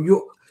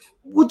 bro,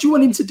 what do you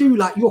want him to do?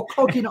 Like, you're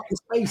clogging up the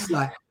space.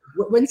 Like,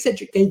 when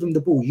Cedric gave him the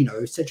ball,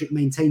 Cedric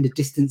maintained the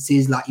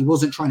distances. Like, he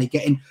wasn't trying to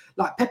get in.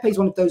 Like, Pepe's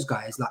one of those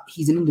guys. Like,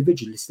 he's an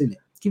individualist, isn't it?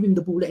 Give him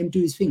the ball, let him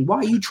do his thing. Why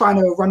are you trying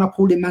to run up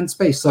all in man's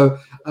space? So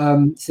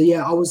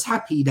I was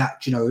happy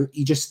that,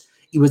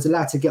 he was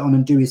allowed to get on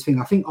and do his thing.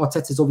 I think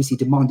Arteta's obviously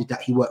demanded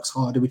that he works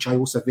harder, which I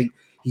also think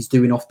he's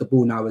doing off the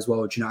ball now as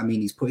well. Do you know what I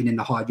mean? He's putting in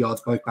the hard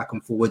yards, both back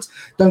and forwards.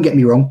 Don't get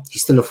me wrong,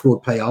 he's still a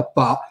flawed player,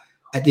 but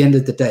at the end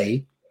of the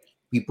day,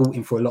 we bought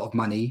him for a lot of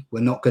money.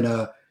 We're not going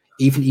to,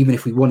 even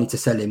if we wanted to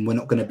sell him, we're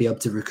not going to be able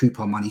to recoup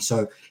our money.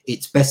 So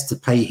it's best to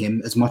pay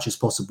him as much as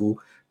possible.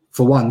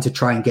 For one, to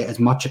try and get as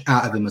much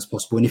out of him as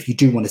possible. And if you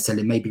do want to sell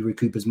him, maybe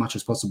recoup as much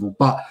as possible.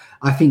 But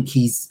I think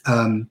he's...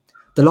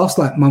 the last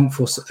month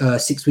or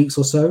 6 weeks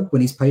or so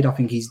when he's played, I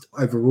think he's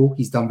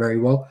done very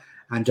well.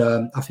 And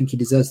I think he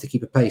deserves to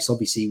keep a pace.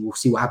 Obviously, we'll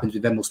see what happens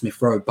with Emil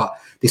Smith-Rowe, but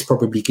this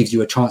probably gives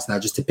you a chance now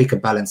just to pick a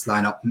balanced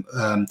lineup,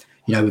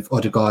 with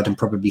Odegaard and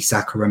probably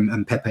Saka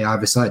and Pepe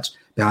either side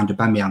behind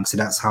Aubameyang. So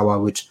that's how I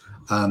would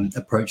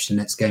approach the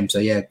next game.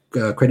 So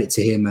credit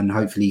to him and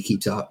hopefully he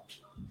keeps it up.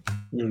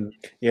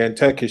 Yeah, and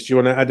Turkish, do you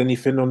want to add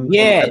anything on?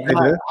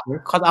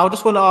 Because I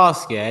just want to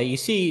ask, you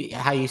see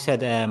how you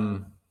said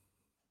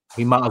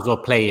we might as well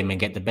play him and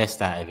get the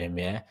best out of him,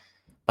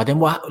 But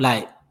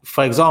then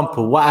for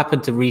example, what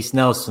happened to Reece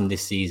Nelson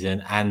this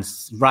season and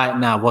right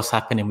now what's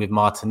happening with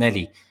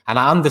Martinelli? And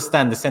I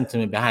understand the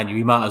sentiment behind you.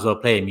 We might as well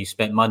play him. You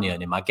spent money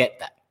on him. I get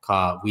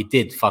that. We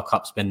did fuck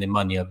up spending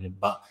money on him.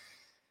 But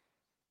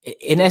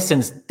in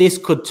essence, this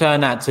could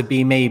turn out to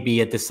be maybe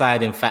a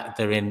deciding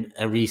factor in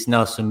a Reece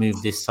Nelson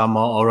move this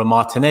summer or a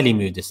Martinelli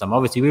move this summer.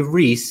 Obviously, with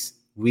Reece,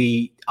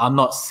 we are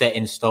not set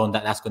in stone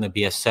that that's going to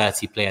be a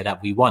 30 player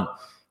that we want.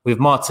 With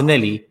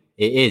Martinelli,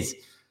 it is.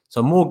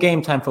 So more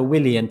game time for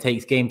Willian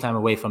takes game time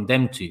away from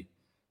them two.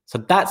 So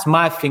that's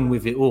my thing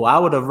with it all. I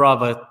would have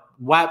rather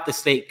wiped the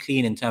slate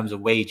clean in terms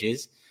of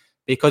wages,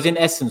 because in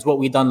essence, what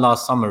we done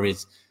last summer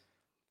is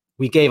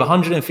we gave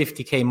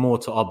 150k more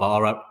to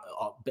Oba,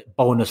 or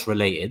bonus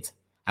related,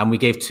 and we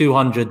gave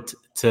 200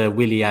 to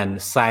Willian,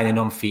 signing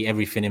on fee,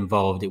 everything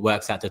involved. It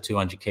works out to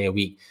 200k a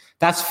week.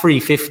 That's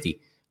 350.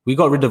 We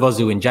got rid of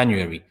Ozil in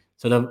January.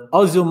 So the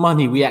Ozil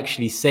money we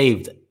actually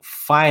saved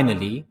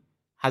finally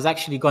has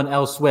actually gone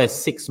elsewhere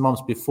 6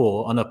 months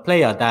before on a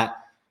player that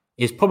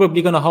is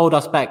probably going to hold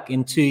us back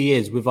in 2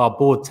 years with our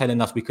board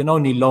telling us we can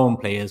only loan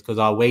players because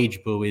our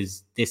wage bill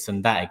is this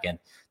and that again.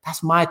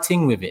 That's my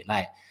thing with it.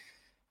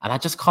 And I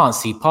just can't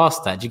see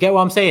past that. Do you get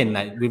what I'm saying?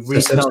 With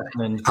Reece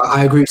Nelson.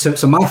 I agree.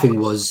 So my thing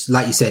was,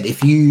 like you said,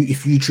 if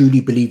you truly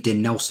believed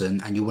in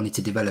Nelson and you wanted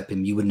to develop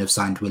him, you wouldn't have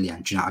signed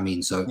Willian. Do you know what I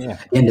mean? So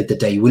at the end of the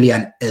day,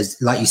 Willian,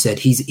 is, like you said,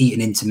 he's eaten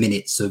into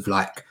minutes of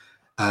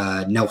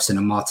Nelson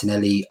and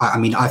Martinelli. I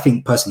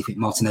personally think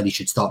Martinelli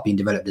should start being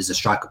developed as a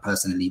striker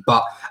personally,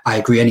 but I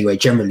agree anyway.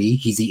 Generally,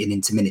 he's eaten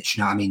into minutes.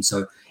 You know what I mean?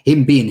 So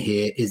him being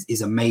here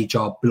is a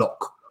major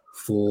block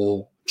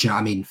for, do you know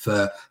what I mean?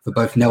 For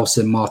both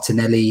Nelson,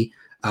 Martinelli,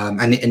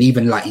 and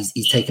even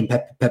he's taken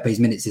Pepe's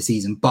minutes this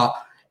season, but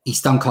he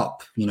stunk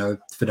up,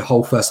 for the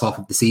whole first half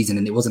of the season.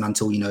 And it wasn't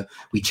until,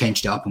 we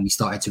changed it up and we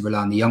started to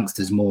rely on the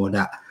youngsters more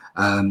that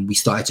we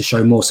started to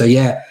show more. So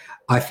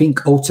I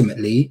think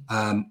ultimately,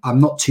 I'm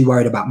not too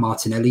worried about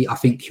Martinelli. I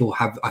think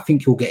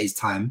he'll get his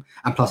time,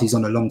 and plus he's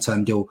on a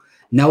long-term deal.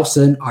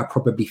 Nelson, I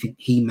probably think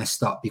he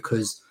messed up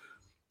because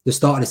the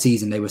start of the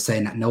season they were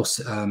saying that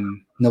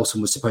Nelson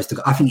was supposed to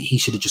go. I think he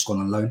should have just gone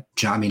on loan.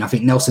 Do you know what I mean? I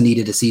think Nelson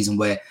needed a season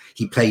where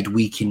he played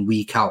week in,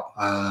 week out.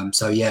 And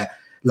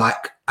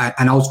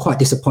I was quite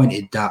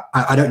disappointed that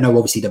I don't know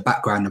obviously the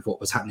background of what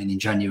was happening in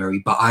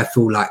January, but I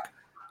feel like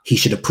he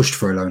should have pushed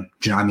for a loan.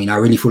 Do you know what I mean? I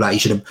really feel like he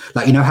should have,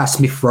 how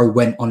Smith-Rowe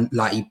went on,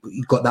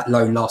 he got that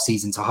loan last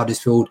season to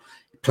Huddersfield,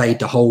 played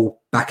the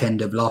whole back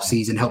end of last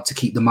season, helped to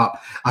keep them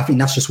up. I think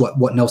that's just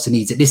what Nelson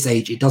needs. At this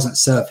age, it doesn't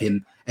serve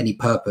him any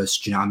purpose.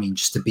 Do you know what I mean?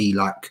 Just to be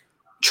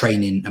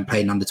training and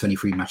playing under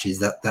 23 matches.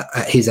 That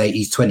at his age,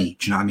 he's 20.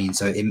 Do you know what I mean?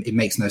 So it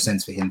makes no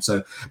sense for him.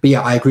 So, but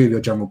yeah, I agree with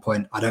your general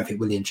point. I don't think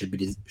Willian should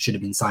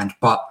have been signed,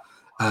 but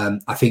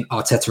I think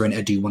Arteta and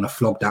Edu want to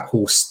flog that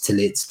horse till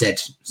it's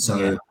dead.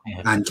 So,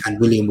 and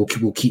Willian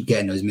will keep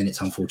getting those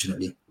minutes,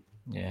 unfortunately.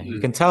 Yeah, you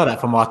can tell that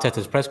from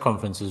Arteta's press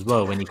conference as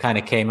well, when he kind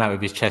of came out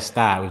with his chest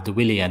out with the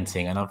Willian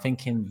thing. And I'm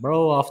thinking,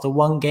 bro, after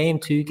 1 game,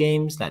 2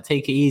 games, like,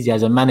 take it easy.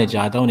 As a manager,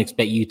 I don't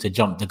expect you to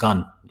jump the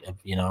gun,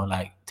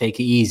 like, take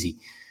it easy.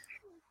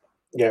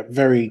 Yeah,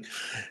 very,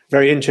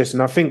 very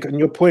interesting. I think, and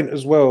your point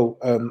as well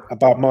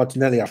about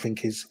Martinelli, I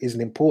think is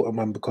an important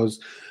one,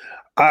 because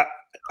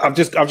I've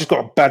just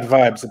got bad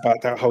vibes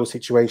about that whole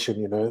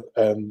situation,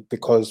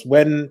 because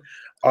when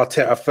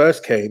Arteta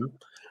first came,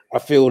 I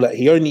feel like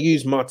he only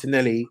used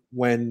Martinelli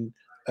when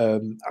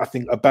I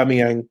think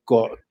Aubameyang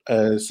got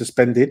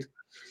suspended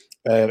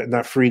in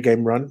that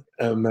 3-game run,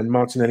 and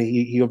Martinelli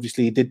he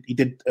obviously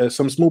did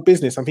some small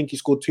business. I think he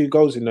scored 2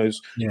 goals in those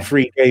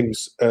 3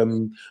 games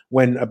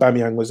when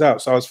Aubameyang was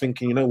out. So I was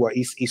thinking, you know what,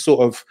 he's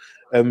sort of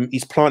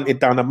he's planted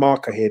down a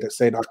marker here that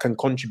said I can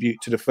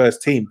contribute to the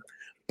first team.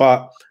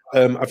 But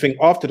I think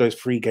after those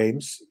 3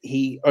 games,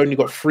 he only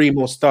got 3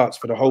 more starts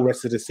for the whole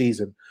rest of the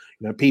season.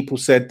 People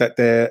said that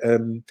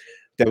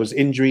there was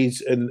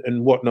injuries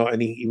and whatnot,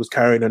 and he was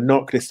carrying a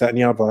knock, this, that, and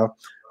the other.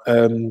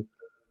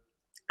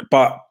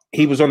 But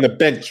he was on the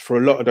bench for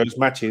a lot of those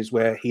matches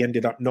where he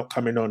ended up not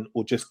coming on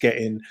or just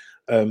getting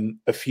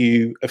a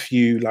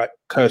few like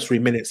cursory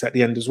minutes at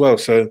the end as well.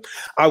 So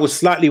I was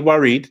slightly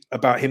worried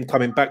about him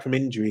coming back from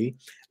injury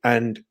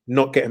and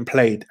not getting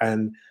played.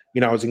 And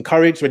I was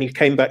encouraged when he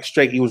came back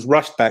straight. He was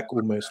rushed back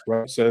almost,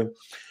 right? So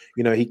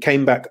he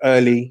came back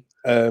early.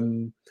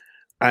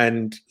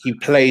 And he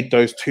played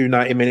those 2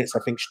 90 minutes,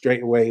 I think,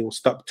 straight away, or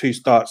 2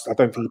 starts. I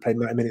don't think he played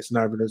 90 minutes in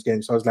either of those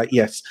games. So I was like,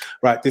 yes,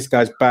 right, this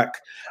guy's back.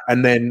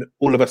 And then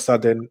all of a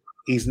sudden,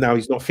 he's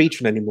not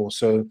featuring anymore.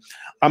 So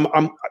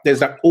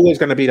there's always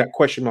going to be that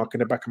question mark in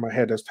the back of my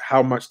head as to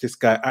how much this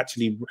guy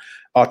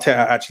Arteta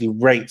actually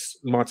rates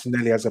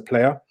Martinelli as a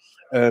player.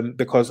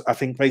 Because I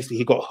think basically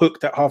he got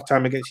hooked at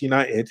halftime against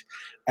United,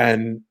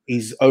 and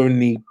he's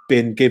only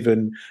been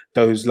given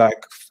those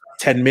like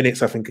 10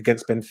 minutes, I think,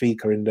 against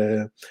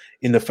Benfica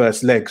in the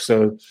first leg.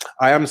 So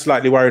I am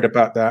slightly worried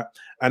about that.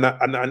 And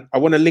I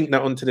want to link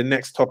that onto the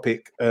next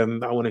topic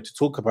that I wanted to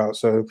talk about.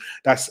 So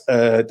that's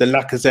the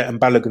Lacazette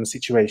and Balogun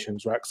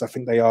situations, right? Because I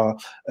think they are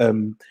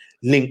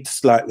linked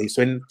slightly.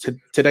 So in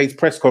today's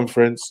press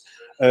conference,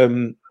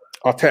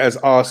 Arteta's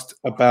asked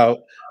about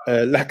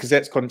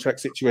Lacazette's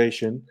contract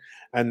situation,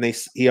 and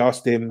he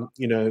asked him,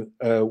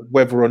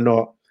 whether or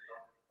not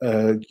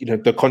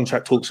the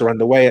contract talks are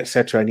underway,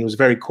 etc. And he was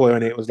very coy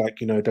on it. It was like,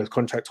 those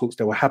contract talks,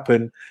 they will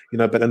happen,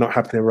 but they're not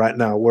happening right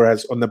now.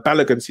 Whereas on the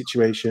Balogun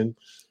situation,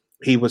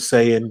 he was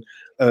saying,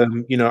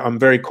 I'm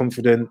very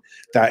confident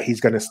that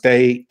he's going to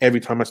stay. Every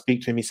time I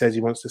speak to him, he says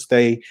he wants to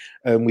stay.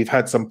 We've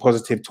had some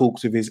positive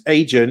talks with his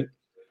agent,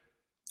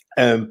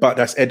 but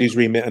that's Edu's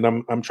remit, and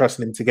I'm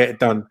trusting him to get it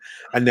done.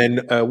 And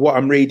then what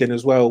I'm reading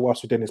as well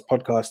whilst we're doing this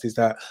podcast is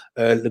that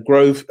Le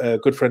Grove, a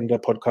good friend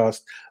of the podcast,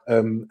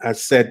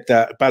 has said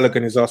that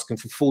Balogun is asking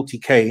for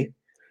 40k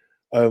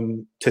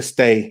to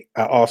stay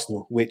at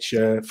Arsenal, which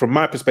from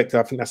my perspective,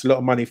 I think that's a lot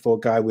of money for a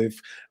guy with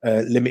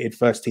limited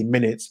first team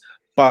minutes.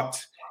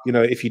 But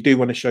if you do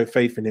want to show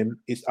faith in him,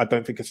 I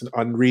don't think it's an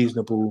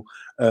unreasonable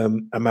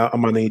amount of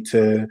money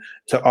to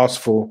ask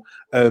for.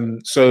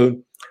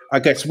 So I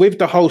guess with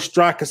the whole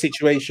striker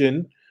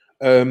situation,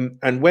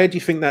 and where do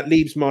you think that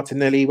leaves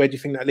Martinelli? Where do you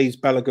think that leaves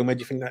Balogun? Where do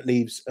you think that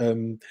leaves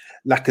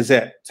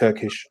Lacazette,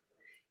 Turkish?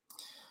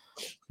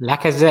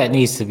 Lacazette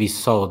needs to be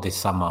sold this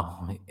summer.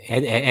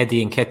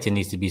 Eddie Nketiah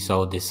needs to be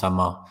sold this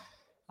summer.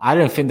 I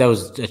don't think there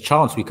was a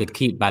chance we could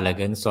keep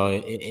Balogun.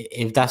 So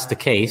if that's the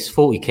case,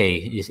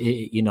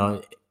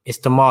 40k, it's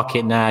the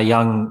market now,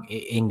 young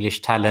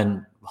English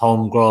talent,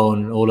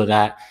 homegrown, all of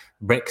that.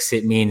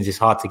 Brexit means it's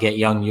hard to get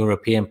young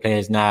European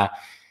players now.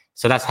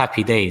 So that's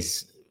happy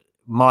days.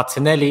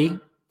 Martinelli,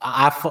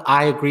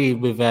 I agree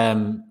with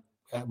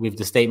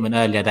the statement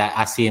earlier that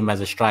I see him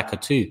as a striker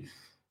too,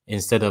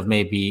 instead of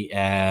maybe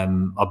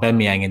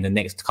Aubameyang in the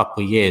next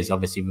couple of years.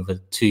 Obviously,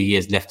 with 2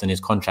 years left on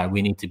his contract,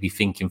 we need to be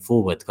thinking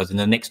forward, because in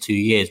the next 2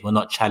 years, we're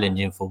not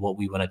challenging for what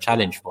we want to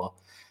challenge for.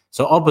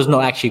 So Aub's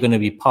not actually going to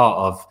be part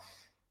of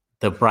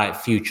the bright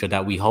future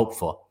that we hope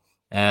for.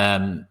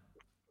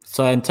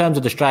 So in terms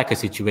of the striker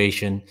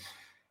situation,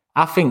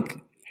 I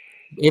think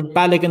if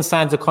Balogun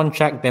signs a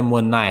contract, then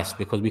we're nice,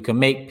 because we can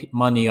make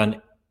money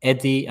on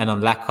Eddie and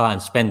on Laka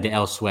and spend it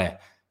elsewhere.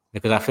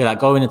 Because I feel like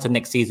going into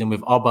next season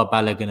with Auba,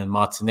 Balogun and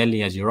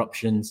Martinelli as your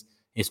options,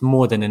 it's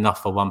more than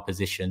enough for one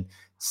position.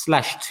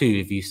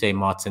 /2 if you say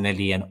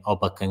Martinelli and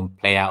Auba can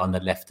play out on the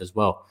left as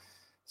well.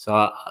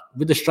 So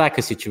with the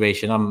striker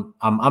situation,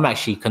 I'm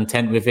actually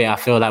content with it. I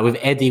feel like with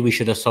Eddie, we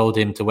should have sold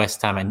him to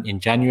West Ham in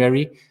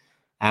January.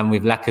 And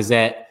with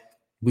Lacazette,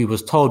 we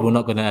was told we're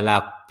not going to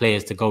allow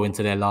players to go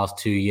into their last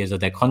 2 years of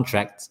their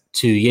contract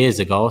 2 years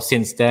ago.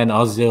 Since then,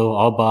 Ozil,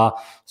 Auba,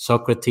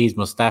 Socrates,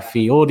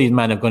 Mustafi, all these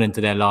men have gone into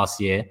their last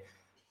year.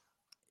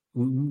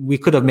 we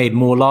could have made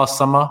more last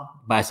summer,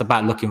 but it's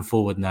about looking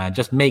forward now.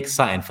 Just make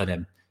something for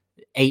them.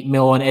 8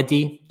 mil on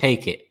Eddie,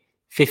 take it.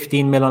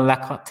 15 mil on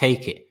Lacazette,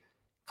 take it.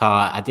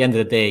 At the end of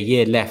the day, a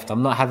year left.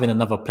 I'm not having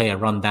another player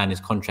run down his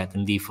contract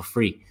and leave for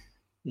free.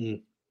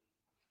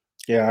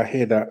 Yeah, I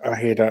hear that.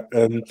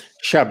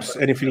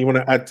 Shabs, anything you want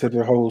to add to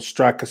the whole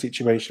striker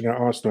situation at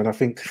Arsenal? And I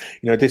think,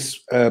 this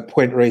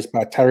point raised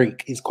by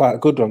Tariq is quite a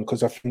good one,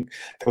 because I think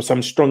there were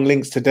some strong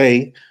links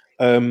today.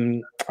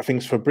 I think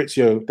it's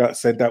Fabrizio that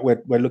said that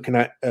we're looking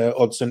at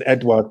Odsonne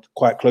Edouard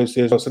quite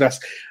closely as well. So that's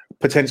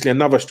potentially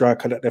another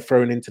striker that they're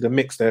throwing into the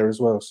mix there as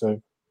well. So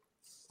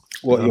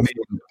what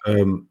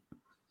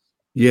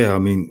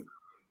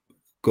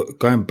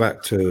going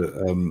back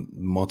to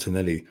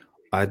Martinelli,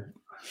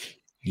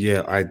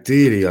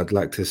 ideally I'd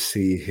like to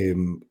see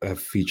him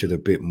featured a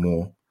bit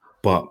more,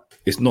 but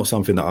it's not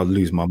something that I'll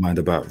lose my mind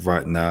about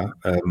right now.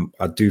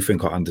 I do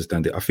think I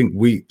understand it. I think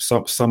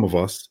some of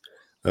us,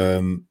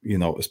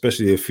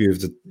 especially a few of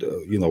the,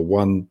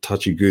 one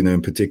Touchy Guna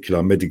in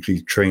particular,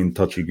 medically trained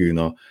Touchy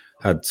Guna,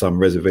 had some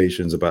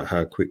reservations about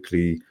how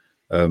quickly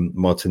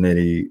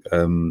Martinelli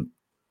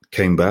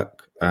came back.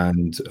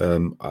 And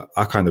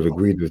I kind of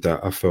agreed with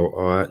that. I felt,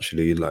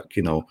 actually,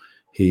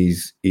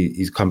 he's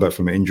come back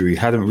from an injury. He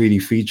hadn't really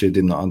featured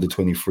in the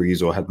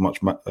under-23s or had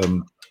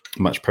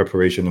much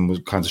preparation, and was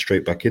kind of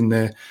straight back in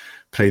there.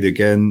 Played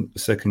again the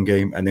second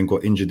game, and then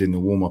got injured in the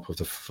warm-up of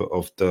the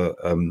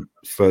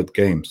third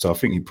game. So I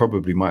think he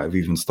probably might have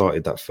even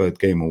started that third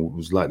game, or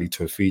was likely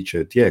to have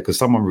featured. Yeah, because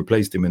someone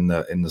replaced him in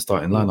the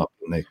starting lineup,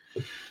 didn't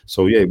they?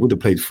 So yeah, he would have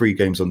played 3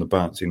 games on the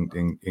bounce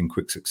in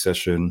quick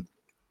succession,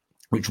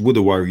 which would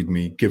have worried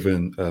me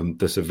given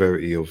the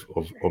severity of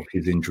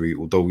his injury,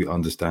 although we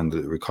understand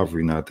that the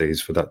recovery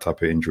nowadays for that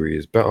type of injury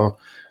is better.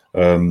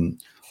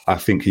 I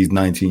think he's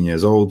 19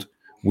 years old.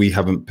 We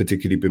haven't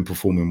particularly been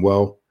performing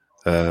well.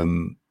 I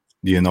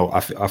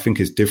think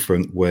it's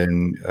different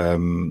when,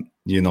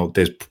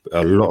 there's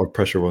a lot of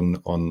pressure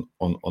on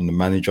the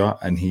manager,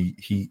 and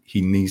he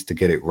needs to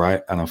get it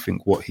right. And I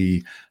think what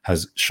he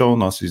has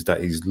shown us is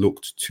that he's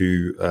looked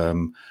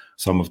to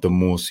some of the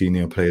more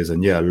senior players,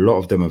 and a lot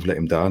of them have let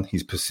him down.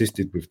 He's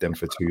persisted with them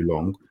for too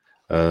long,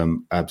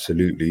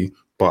 absolutely.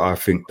 But I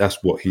think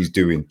that's what he's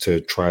doing to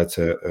try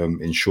to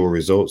ensure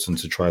results and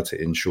to try to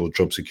ensure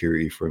job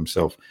security for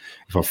himself.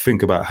 If I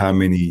think about how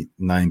many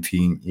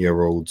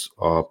 19-year-olds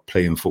are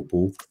playing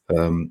football,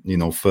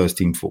 first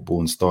team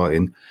football and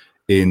starting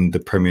in the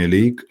Premier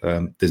League,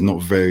 there's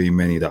not very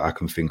many that I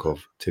can think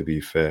of, to be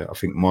fair. I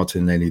think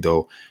Martinelli,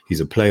 though, he's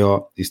a player.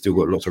 He's still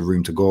got lots of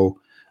room to go.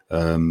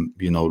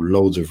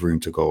 Loads of room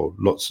to go,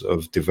 lots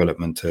of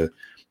development to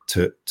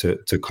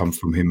come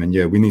from him, and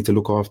we need to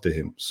look after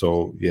him.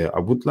 So I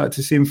would like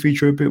to see him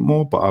feature a bit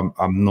more, but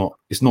I'm not.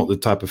 It's not the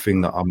type of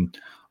thing that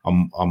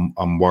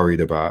I'm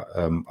worried about.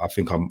 I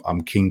think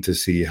I'm keen to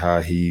see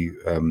how he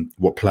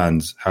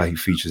how he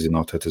features in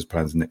Arteta's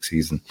plans next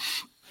season.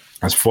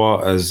 As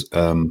far as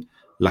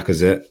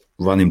Lacazette,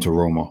 run him to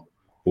Roma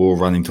or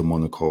run him to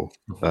Monaco.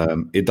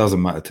 It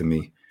doesn't matter to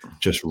me.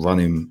 Just run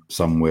him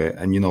somewhere,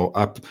 and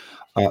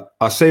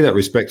I say that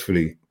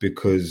respectfully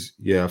because,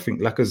 I think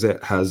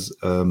Lacazette has,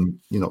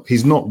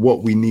 he's not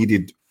what we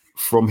needed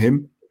from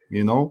him,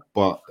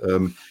 but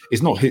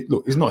it's not his,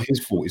 it's not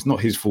his fault. It's not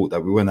his fault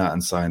that we went out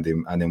and signed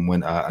him and then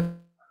went out.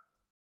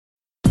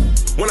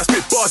 When I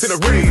spit bars in a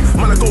rave,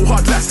 man, I go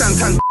hard like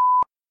Santan.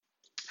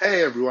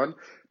 Hey everyone,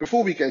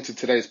 before we get into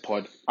today's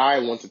pod, I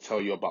want to tell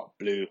you about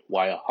Blue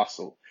Wire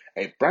Hustle,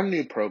 a brand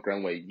new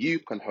program where you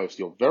can host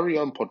your very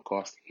own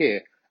podcast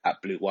here at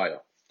Blue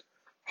Wire.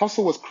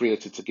 Hustle was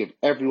created to give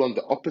everyone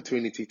the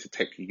opportunity to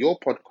take your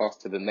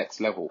podcast to the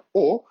next level.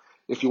 Or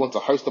if you want to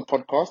host a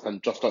podcast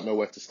and just don't know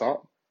where to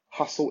start,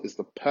 Hustle is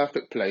the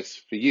perfect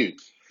place for you.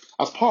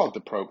 As part of the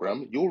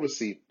program, you'll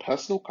receive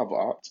personal cover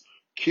art,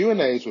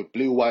 Q&As with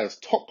Blue Wire's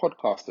top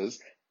podcasters,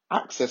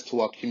 access to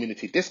our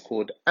community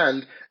Discord,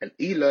 and an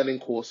e-learning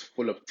course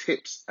full of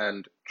tips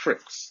and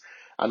tricks.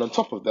 And on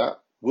top of that,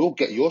 we'll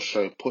get your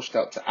show pushed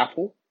out to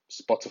Apple,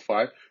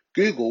 Spotify,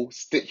 Google,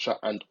 Stitcher,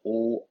 and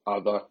all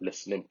other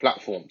listening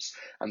platforms.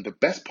 And the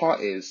best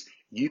part is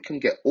you can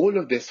get all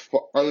of this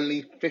for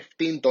only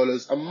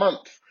 $15 a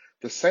month,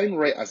 the same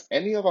rate as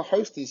any other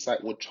hosting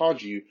site would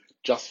charge you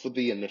just for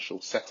the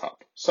initial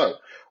setup. So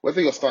whether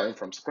you're starting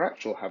from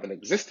scratch or have an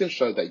existing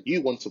show that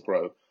you want to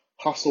grow,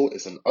 Hustle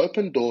is an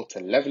open door to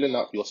leveling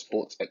up your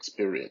sports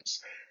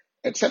experience.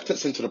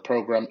 Acceptance into the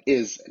program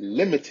is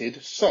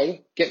limited, so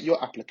get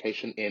your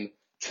application in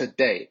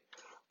today.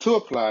 To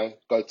apply,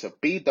 go to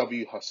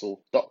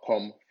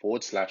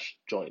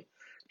bwhustle.com/join.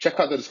 Check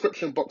out the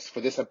description box for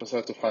this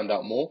episode to find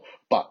out more,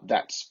 but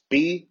that's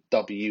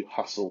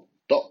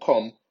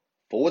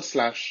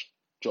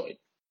bwhustle.com/join.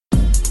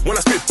 When I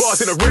spit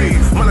bars in a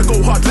rave, man, I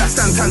go hard like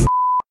Santan.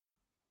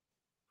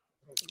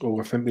 Oh,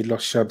 I think we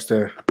lost Shabs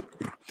there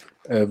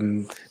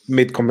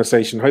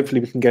mid-conversation. Hopefully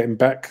we can get him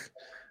back.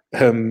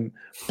 But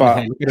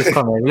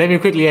let me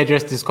quickly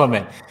address this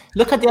comment.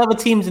 Look at the other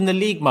teams in the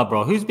league, my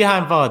bro. Who's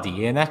behind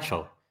Vardy?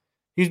 Nacho.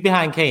 Who's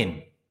behind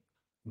Kane?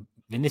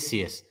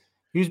 Vinicius.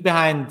 Who's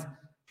behind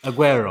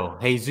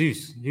Aguero,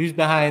 Jesus. Who's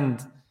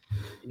behind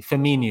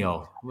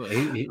Firmino?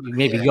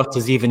 Maybe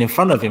Yotta's even in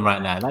front of him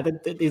right now. Like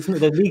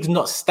the league's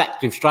not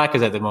stacked with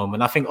strikers at the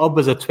moment. I think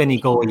Obba's a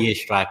 20-goal-a-year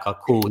striker.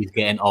 Cool, he's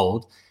getting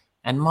old.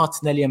 And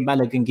Martinelli and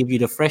Balogun give you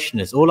the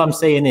freshness. All I'm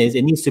saying is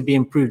it needs to be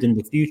improved in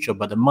the future,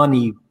 but the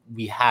money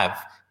we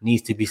have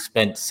needs to be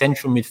spent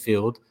central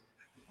midfield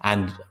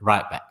and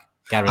right back.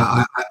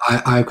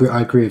 I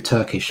agree with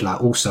Turkish.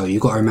 Like, also, you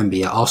got to remember,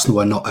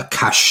 Arsenal are not a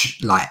cash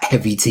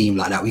heavy team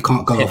like that. We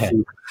can't go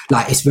through.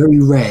 It's very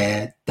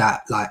rare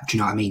that do you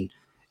know what I mean?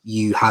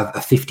 You have a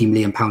 £50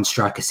 million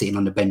striker sitting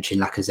on the bench in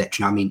Lacazette.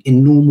 Do you know what I mean?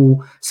 In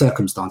normal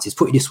circumstances,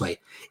 put it this way: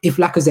 if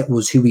Lacazette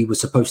was who he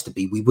was supposed to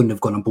be, we wouldn't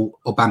have gone and bought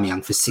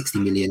Aubameyang for 60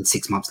 million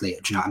 6 months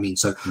later. Do you know what I mean?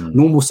 So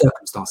normal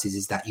circumstances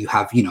is that you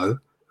have,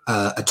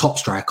 a top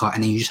striker,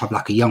 and then you just have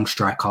a young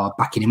striker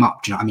backing him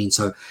up. Do you know what I mean?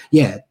 So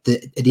at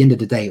the end of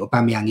the day,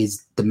 Aubameyang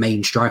is the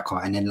main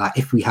striker, and then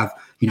if we have,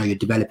 you're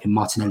developing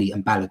Martinelli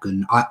and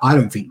Balogun, I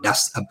don't think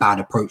that's a bad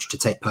approach to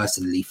take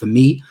personally. For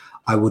me,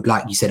 I would,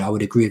 like you said, I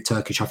would agree with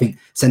Turkish. I think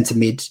centre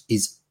mid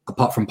is,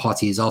 apart from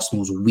Partey, is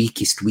Arsenal's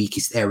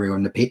weakest area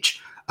on the pitch.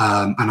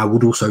 And I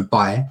would also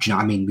buy, do you know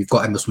what I mean? We've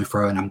got Emile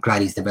Smith-Rowe, and I'm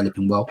glad he's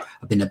developing well.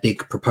 I've been a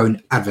big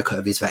advocate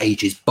of his for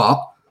ages,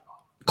 but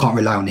can't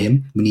rely on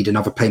him. We need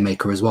another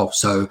playmaker as well.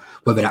 So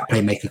whether that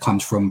playmaker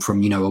comes from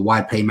a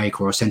wide playmaker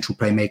or a central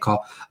playmaker.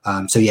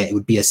 It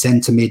would be a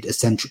centre mid,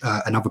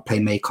 another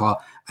playmaker,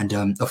 and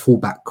a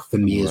fullback for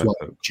me as well.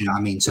 Do you know what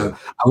I mean? So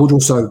I would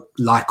also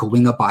like a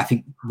winger, but I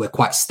think we're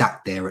quite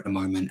stacked there at the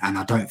moment. And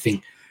I don't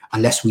think,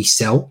 unless we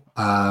sell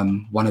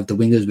one of the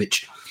wingers,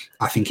 which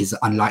I think is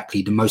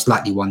unlikely, the most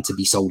likely one to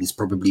be sold is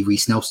probably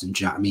Reece Nelson.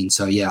 Do you know what I mean?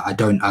 So I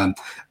don't,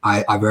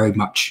 I very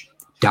much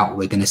doubt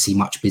we're going to see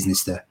much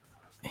business there.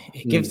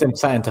 It gives them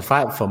something to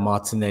fight for,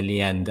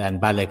 Martinelli and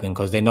Balogun,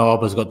 because they know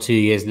Obba's got 2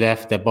 years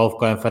left. They're both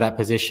going for that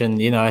position.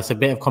 It's a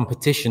bit of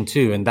competition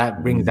too, and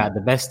that brings out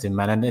the best in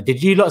man. And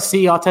did you lot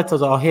see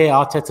Arteta's or hear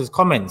Arteta's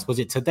comments? Was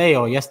it today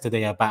or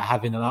yesterday about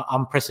having an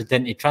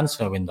unprecedented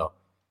transfer window?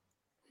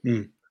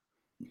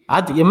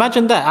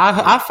 Imagine that.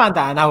 I found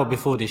out an hour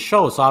before this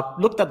show, so I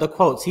looked at the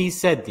quotes. He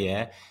said,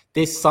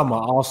 this summer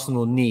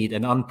Arsenal need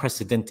an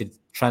unprecedented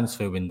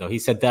transfer window. He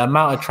said the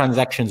amount of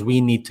transactions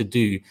we need to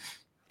do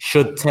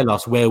should tell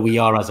us where we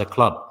are as a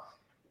club.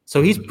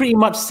 So he's pretty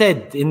much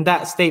said in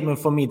that statement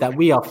for me that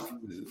we are,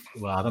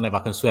 well, I don't know if I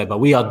can swear, but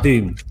we are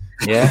doomed.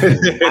 Yeah.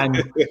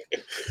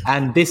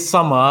 and this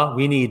summer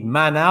we need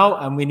man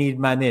out and we need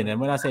man in.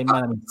 And when I say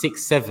man, I mean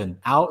 6-7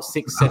 out,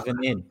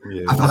 6-7 in.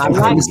 Yeah, I'm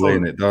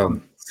laying it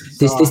down.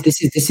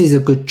 This is a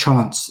good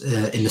chance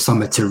in the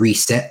summer to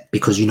reset,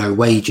 because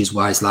wages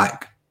wise,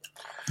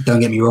 don't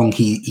get me wrong,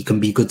 he can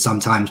be good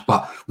sometimes,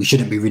 but we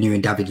shouldn't be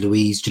renewing David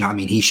Luiz. Do you know what I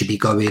mean? He should be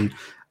going.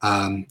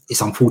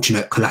 It's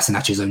unfortunate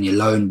Kolasinac is only a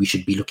loan. We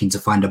should be looking to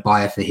find a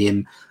buyer for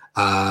him.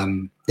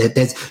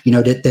 This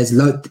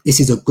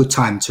is a good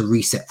time to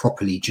reset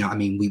properly. Do you know what I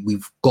mean?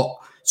 We've got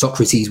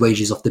Socrates'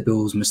 wages off the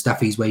bills,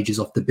 Mustafi's wages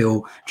off the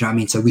bill. Do you know what I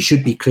mean? So we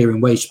should be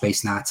clearing wage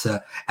space now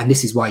and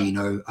this is why,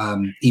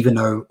 even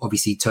though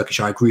obviously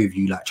Turkish, I agree with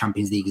you,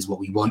 Champions League is what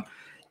we want.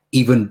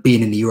 Even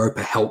being in the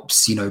Europa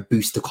helps,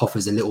 boost the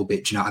coffers a little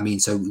bit. Do you know what I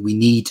mean? So we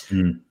need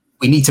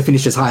to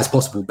finish as high as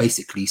possible,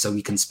 basically, so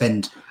we can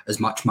spend as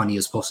much money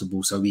as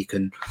possible, so we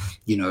can,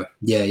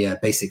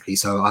 basically.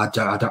 So I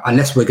don't,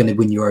 unless we're going to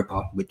win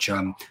Europa, which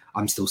I'm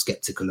still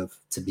skeptical of,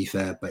 to be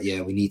fair. But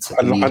we need to.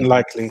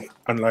 Unlikely.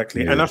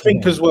 Yeah. And I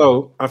think as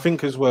well,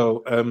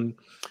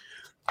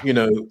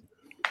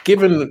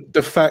 given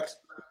the fact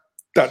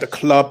that the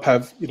club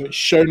have,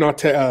 shown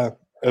Arteta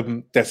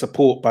their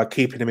support by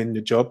keeping him in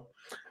the job.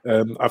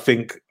 I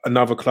think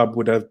another club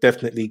would have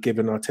definitely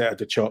given Arteta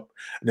the chop.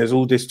 And there's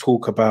all this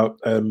talk about,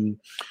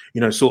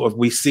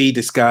 we see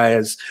this guy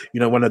as,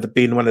 being one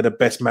of the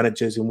best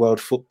managers in world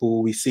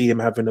football. We see him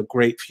having a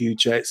great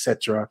future,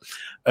 etc.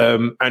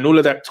 And all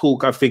of that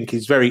talk, I think,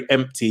 is very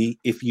empty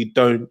if you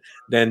don't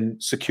then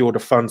secure the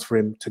funds for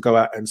him to go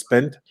out and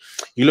spend.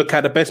 You look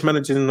at the best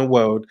managers in the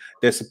world,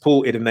 they're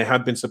supported, and they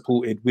have been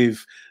supported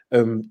with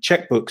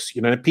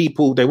checkbooks.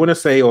 People, they want to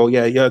say,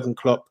 Jurgen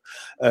Klopp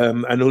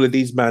and all of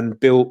these men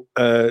built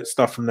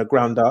stuff from the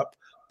ground up.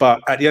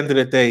 But at the end of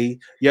the day,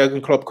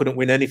 Jurgen Klopp couldn't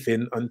win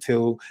anything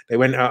until they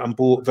went out and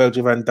bought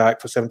Virgil van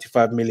Dijk for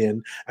 75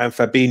 million and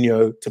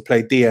Fabinho to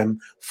play DM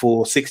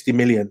for 60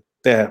 million.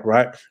 There,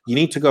 right? You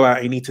need to go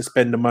out, you need to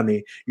spend the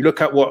money. You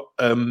look at what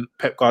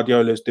Pep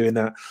Guardiola is doing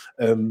at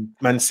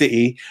Man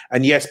City,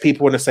 and yes,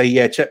 people want to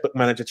say, checkbook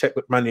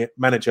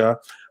manager,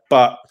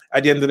 but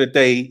at the end of the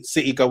day,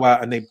 City go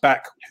out and they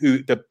back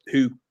who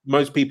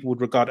most people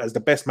would regard as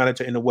the best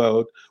manager in the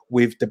world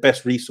with the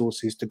best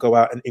resources to go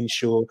out and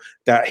ensure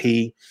that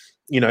he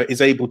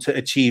is able to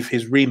achieve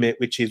his remit,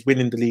 which is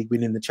winning the league,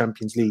 winning the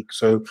Champions League.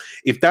 So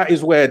if that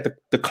is where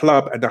the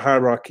club and the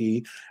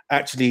hierarchy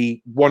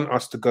actually want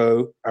us to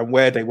go and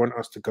where they want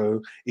us to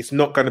go, it's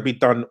not going to be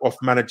done off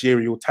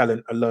managerial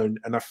talent alone.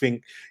 And I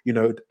think, you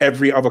know,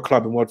 every other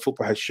club in world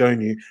football has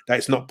shown you that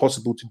it's not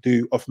possible to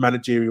do off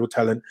managerial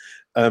talent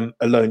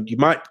alone. You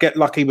might get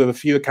lucky with a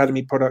few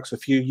academy products, a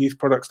few youth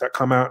products that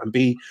come out and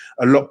be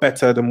a lot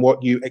better than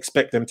what you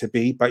expect them to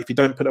be. But if you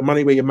don't put the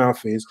money where your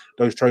mouth is,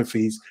 those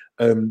trophies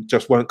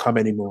just won't come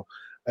anymore.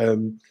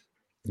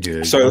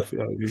 So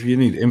if you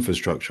need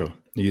infrastructure,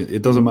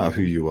 it doesn't matter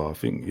who you are. I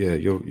think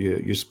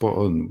you're spot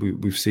on.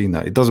 We've seen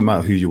that. It doesn't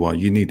matter who you are.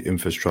 You need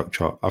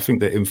infrastructure. I think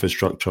the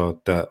infrastructure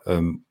that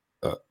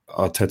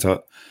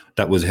Arteta,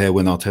 that was here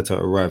when Arteta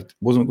arrived,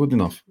 wasn't good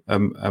enough.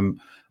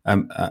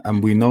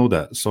 And we know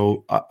that.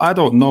 So I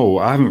don't know.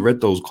 I haven't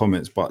read those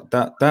comments, but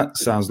that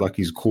sounds like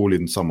he's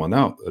calling someone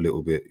out a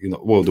little bit. You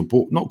know, well, the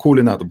board, not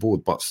calling out the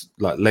board, but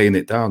like laying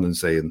it down and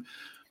saying,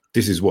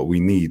 this is what we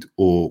need,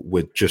 or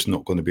we're just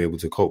not going to be able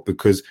to cope.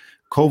 Because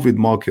COVID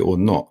market or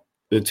not,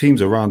 the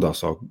teams around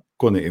us are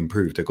going to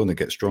improve. They're going to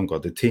get stronger.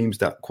 The teams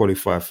that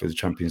qualify for the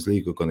Champions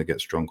League are going to get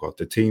stronger.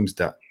 The teams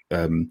that,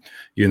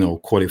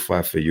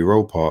 qualify for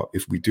Europa,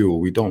 if we do or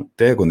we don't,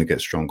 they're going to get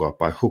stronger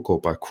by hook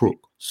or by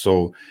crook.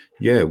 So,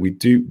 yeah, we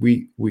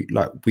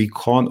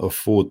can't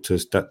afford to,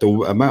 that the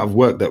amount of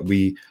work that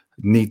we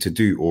need to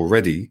do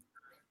already,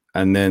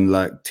 and then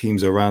like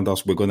teams around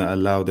us, we're going to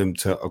allow them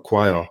to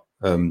acquire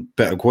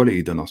better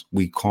quality than us.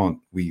 We can't.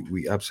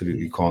 We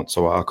absolutely can't.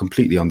 So I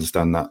completely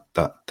understand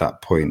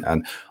that point.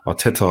 And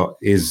Arteta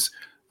is,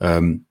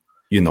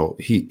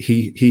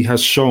 he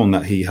has shown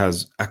that he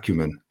has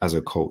acumen as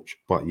a coach.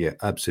 But yeah,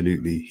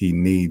 absolutely, he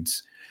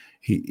needs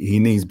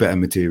better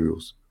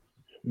materials.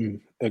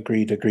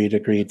 Agreed.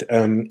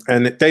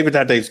 And David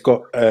Ade's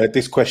got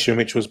this question,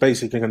 which was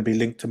basically going to be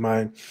linked to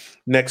my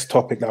next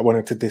topic that I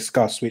wanted to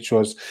discuss, which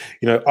was,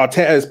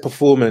 Arteta's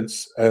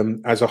performance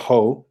as a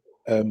whole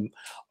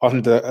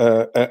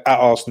at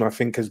Arsenal, I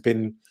think, has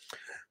been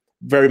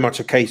very much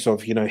a case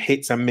of,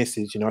 hits and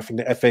misses. I think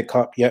the FA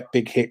Cup,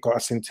 big hit, got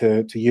us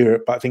into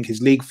Europe, but I think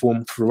his league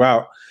form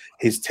throughout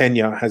his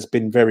tenure has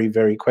been very,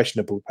 very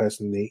questionable,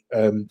 personally.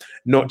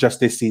 Not just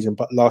this season,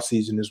 but last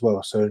season as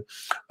well. So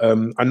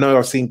I know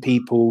I've seen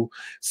people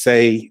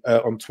say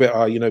on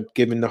Twitter,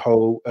 given the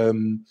whole,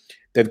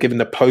 they've given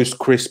the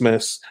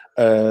post-Christmas,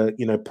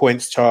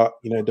 points chart,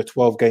 the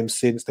 12 games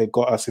since, they've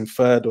got us in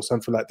third or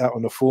something like that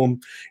on the form,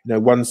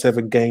 won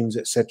 7 games,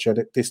 etc.,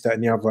 this, that,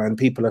 and the other. And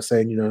people are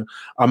saying,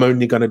 I'm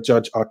only going to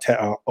judge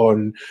Arteta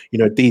on,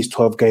 these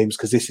 12 games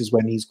because this is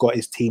when he's got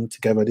his team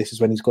together. This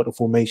is when he's got the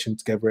formation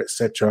together,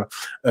 etc.,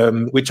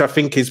 which I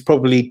think is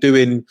probably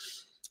doing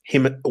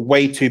him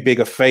way too big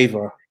a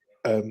favour,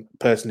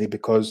 personally,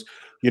 because,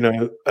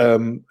 I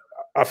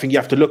think you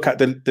have to look at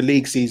the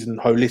league season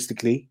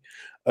holistically.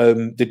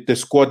 The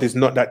squad is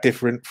not that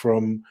different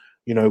from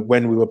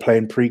when we were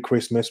playing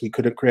pre-Christmas. We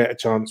couldn't create a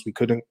chance.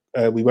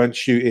 We weren't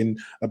shooting.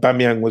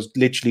 Aubameyang was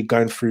literally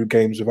going through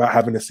games without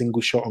having a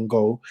single shot on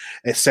goal,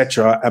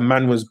 etc. And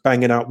man was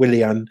banging out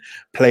Willian,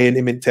 playing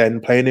him in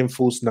 10, playing him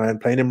false 9,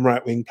 playing him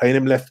right wing, playing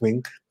him left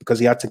wing, because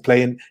he had to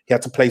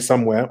play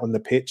somewhere on the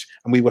pitch,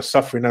 and we were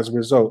suffering as a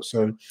result.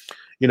 So,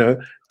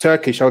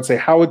 Turkish, I would say,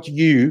 how would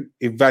you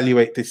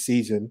evaluate this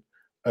season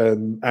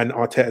and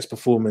Arteta's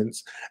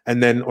performance?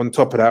 And then on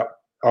top of that,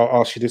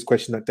 I'll ask you this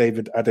question that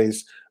David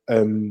Ade's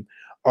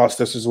asked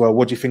us as well.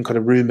 What do you think of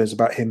the rumours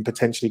about him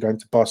potentially going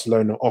to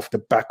Barcelona off the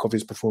back of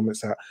his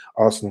performance at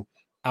Arsenal?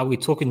 Are we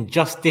talking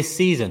just this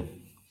season?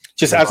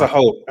 Just as a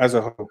whole. As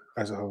a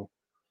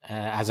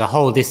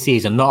whole this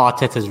season, not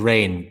Arteta's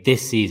reign.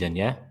 This season,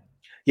 yeah.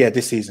 Yeah,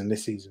 this season,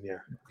 yeah.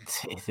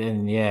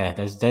 Then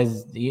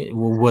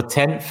we're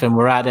 10th and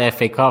we're at the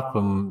FA Cup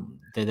and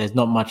there's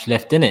not much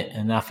left in it.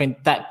 And I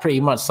think that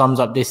pretty much sums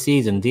up this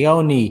season. The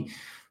only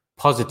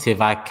positive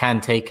I can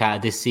take out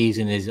of this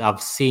season is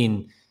I've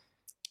seen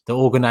the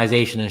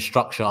organisation and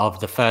structure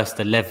of the first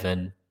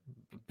 11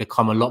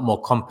 become a lot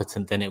more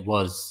competent than it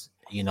was,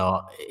 in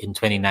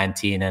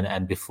 2019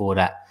 and before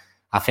that.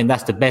 I think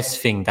that's the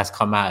best thing that's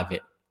come out of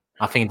it.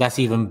 I think that's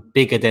even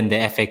bigger than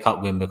the FA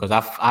Cup win, because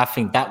I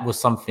think that was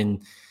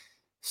something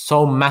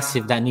so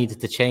massive that needed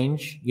to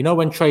change.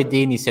 When Troy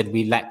Deeney said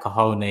we lack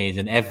cojones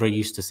and Evra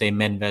used to say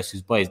men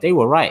versus boys, they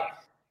were right,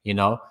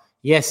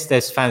 Yes,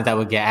 there's fans that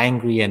would get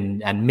angry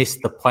and miss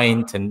the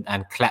point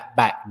and clap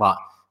back. But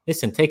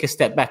listen, take a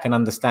step back and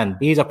understand.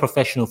 These are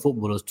professional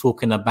footballers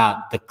talking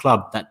about the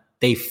club that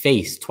they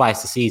face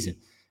twice a season,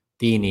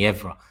 Deeney,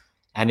 Evra.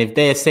 And if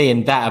they're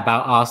saying that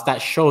about us,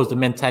 that shows the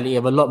mentality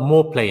of a lot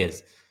more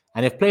players.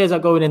 And if players are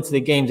going into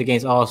the games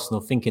against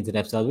Arsenal thinking to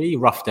themselves, we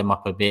rough them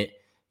up a bit,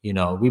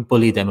 we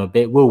bully them a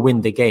bit, we'll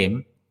win the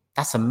game,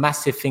 that's a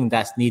massive thing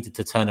that's needed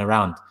to turn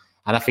around.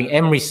 And I think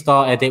Emery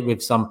started it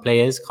with some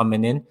players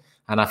coming in,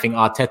 and I think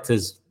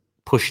Arteta's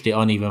pushed it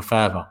on even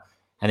further.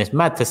 And it's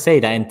mad to say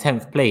that in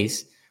 10th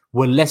place,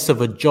 we're less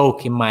of a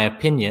joke, in my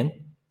opinion,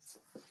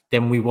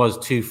 than we was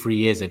 2-3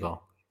 years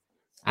ago.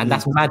 And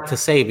that's mad to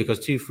say, because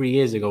 2-3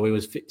 years ago, we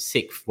was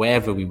 6th,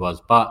 wherever we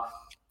was. But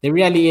the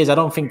reality is, I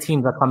don't think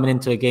teams are coming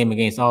into a game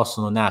against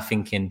Arsenal now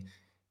thinking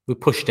we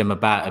pushed them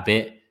about a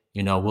bit.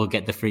 we'll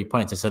get the 3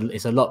 points.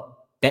 It's a lot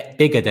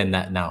bigger than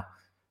that now.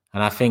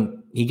 And I think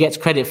he gets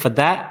credit for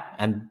that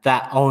and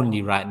that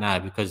only right now,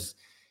 because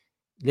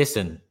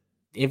listen,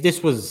 if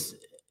this was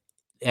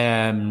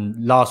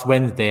last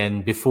Wednesday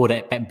and before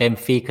that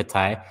Benfica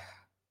tie,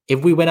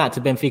 if we went out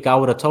to Benfica, I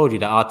would have told you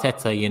that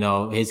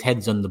Arteta, his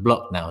head's on the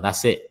block now.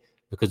 That's it.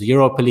 Because the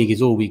Europa League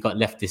is all we got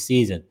left this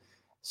season.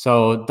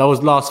 So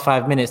those last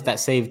 5 minutes that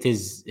saved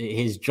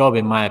his job,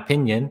 in my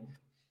opinion,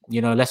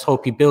 let's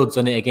hope he builds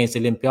on it against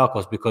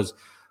Olympiacos, because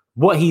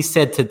what he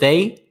said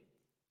today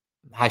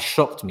has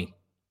shocked me,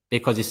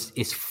 because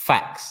it's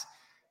facts.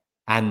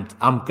 And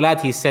I'm glad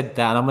he said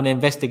that, and I'm going to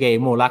investigate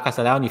it more. Like I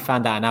said, I only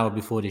found out an hour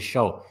before this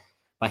show.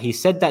 But he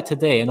said that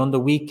today, and on the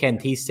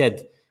weekend, he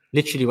said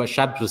literally what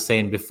Shabs was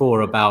saying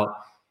before about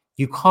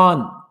you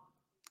can't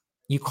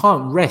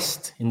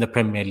rest in the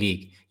Premier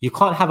League. You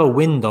can't have a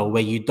window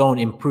where you don't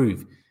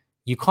improve.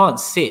 You can't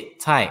sit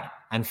tight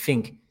and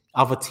think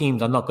other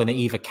teams are not going to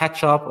either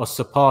catch up or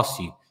surpass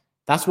you.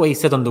 That's what he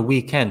said on the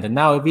weekend. And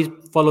now if he's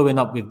following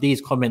up with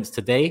these comments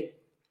today,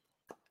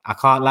 I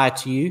can't lie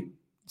to you,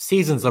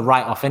 season's a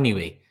write-off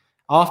anyway.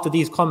 After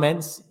these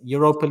comments,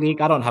 Europa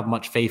League, I don't have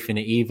much faith in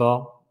it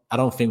either. I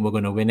don't think we're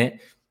going to win it.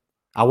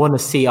 I want to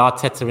see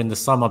Arteta in the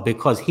summer,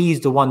 because he's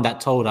the one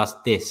that told us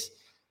this.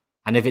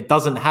 And if it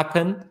doesn't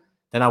happen,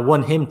 then I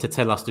want him to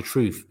tell us the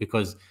truth,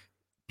 because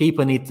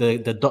people need the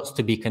dots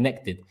to be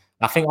connected.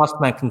 I think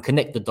Arsenal can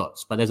connect the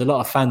dots, but there's a lot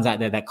of fans out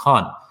there that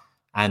can't,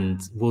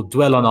 and will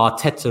dwell on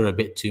Arteta a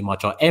bit too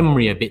much, or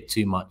Emery a bit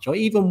too much, or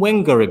even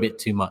Wenger a bit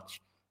too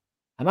much.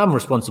 And I'm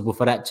responsible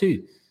for that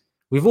too.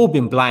 We've all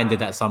been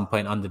blinded at some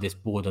point under this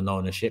board and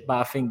ownership, but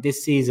I think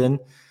this season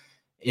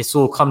it's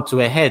all come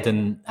to a head,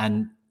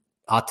 and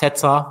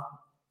Arteta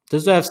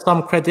deserves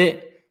some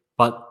credit,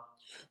 but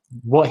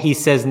what he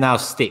says now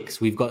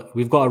sticks. We've got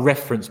a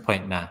reference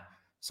point now.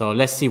 So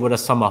let's see what the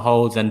summer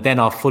holds, and then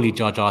I'll fully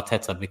judge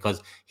Arteta,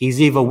 because he's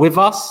either with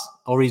us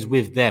or he's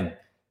with them.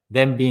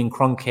 Them being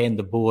Kroenke and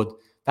the board.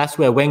 That's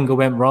where Wenger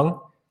went wrong.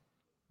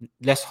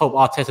 Let's hope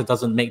Arteta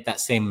doesn't make that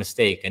same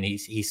mistake and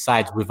he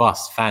sides with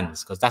us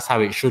fans, because that's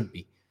how it should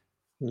be.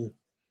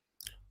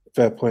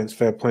 Fair points.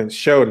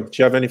 Sheldon, do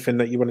you have anything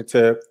that you wanted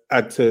to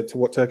add to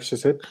what Turkish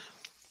has said?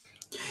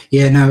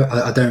 Yeah, no,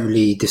 I don't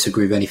really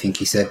disagree with anything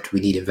he said. We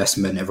need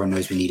investment. Everyone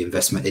knows we need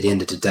investment. At the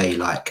end of the day,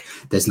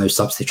 there's no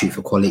substitute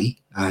for quality.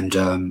 And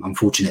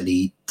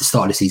unfortunately, the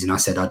start of the season, I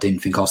said I didn't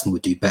think Arsenal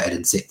would do better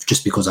than 6th,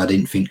 just because I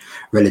didn't think,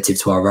 relative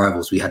to our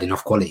rivals, we had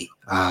enough quality.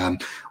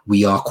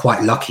 We are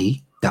quite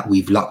lucky that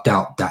we've lucked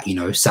out that,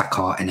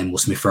 Saka and Emil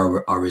Smith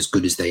Rowe are as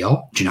good as they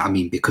are. Do you know what I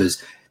mean?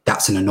 Because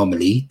that's an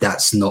anomaly.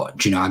 That's not,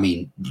 do you know what I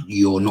mean?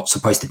 You're not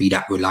supposed to be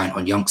that reliant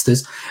on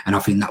youngsters. And I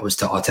think that was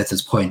to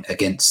Arteta's point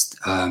against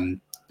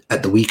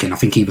at the weekend. I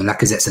think even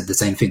Lacazette said the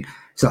same thing.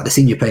 It's like the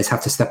senior players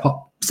have to step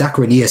up.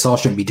 Xhaka and ESR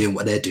shouldn't be doing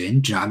what they're doing.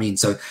 Do you know what I mean?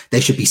 So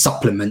they should be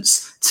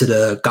supplements to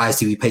the guys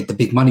who we paid the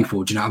big money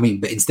for. Do you know what I mean?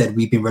 But instead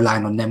we've been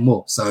relying on them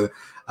more. So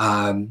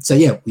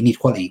yeah, we need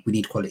quality. We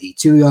need quality.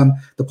 To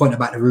the point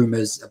about the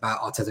rumours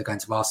about Arteta going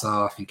to Barca,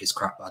 I think it's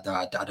crap.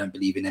 I don't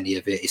believe in any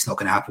of it. It's not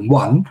going to happen.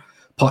 One,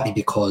 partly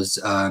because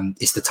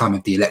it's the time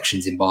of the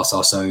elections in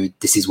Barca, so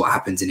this is what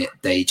happens in it.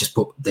 They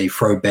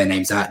throw bare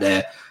names out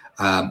there.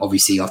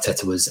 Obviously,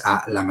 Arteta was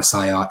at La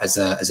Masia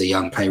as a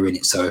young player in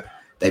it, so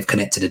they've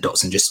connected the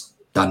dots and just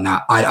done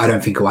that. I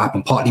don't think it will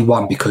happen. Partly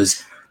one,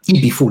 because he'd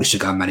be foolish to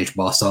go and manage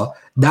Barca.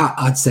 That,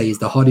 I'd say, is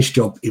the hardest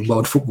job in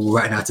world football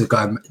right now to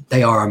go.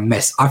 They are a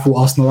mess. I thought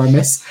Arsenal are a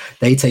mess.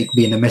 They take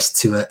being a mess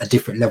to a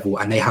different level,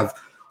 and they have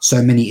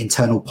so many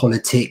internal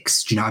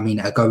politics. Do you know what I mean?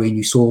 That are going.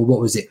 You saw, what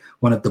was it?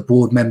 One of the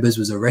board members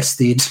was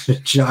arrested. Do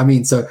you know what I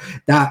mean? So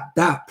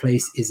that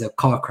place is a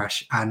car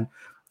crash, and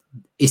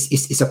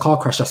it's a car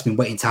crash that's been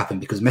waiting to happen,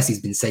 because Messi's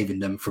been saving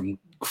them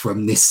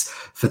from this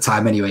for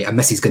time anyway, and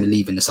Messi's going to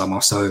leave in the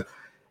summer. So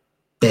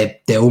they're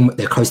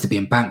close to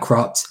being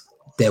bankrupt.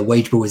 Their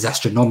wage bill is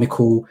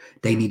astronomical.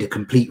 They need a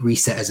complete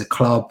reset as a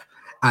club,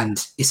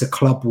 and it's a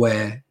club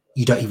where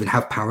you don't even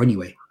have power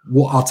anyway.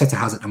 What Arteta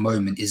has at the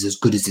moment is as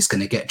good as it's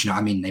going to get. Do you know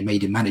what I mean? They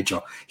made him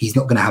manager. He's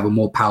not going to have a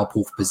more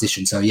powerful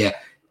position. So yeah,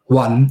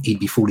 one, he'd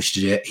be foolish to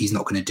do it. He's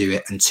not going to do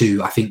it. And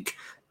two, I think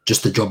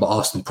just the job at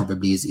Arsenal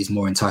probably is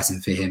more enticing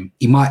for him.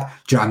 He might,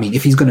 do you know what I mean?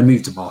 If he's going to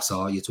move to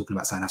Barca, you're talking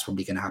about something that's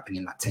probably going to happen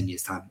in 10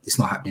 years' time. It's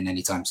not happening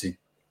anytime soon.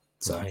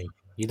 So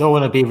you don't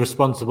want to be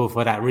responsible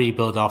for that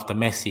rebuild after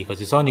Messi,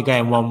 because it's only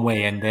going one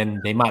way, and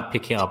then they might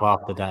pick it up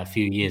after that a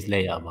few years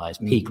later. But it's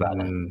peak right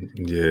now.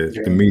 Yeah,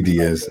 the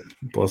medias.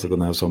 Barca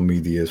going to have some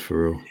medias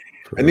for real.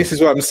 And this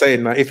is what I'm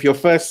saying. Like, if your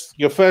first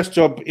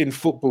job in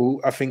football,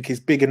 I think, is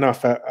big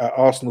enough at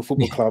Arsenal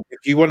Football Club,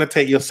 if you want to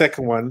take your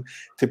second one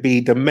to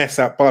be the mess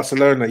at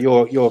Barcelona,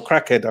 you're a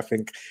crackhead. I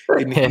think.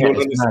 In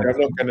all honesty, I'm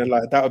not going to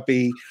lie. That would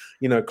be,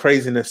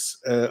 craziness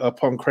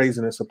upon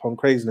craziness upon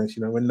craziness.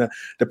 When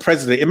the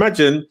president,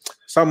 imagine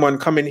someone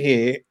coming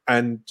here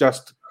and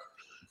just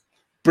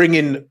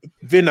bringing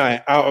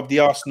Vinay out of the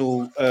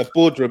Arsenal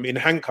boardroom in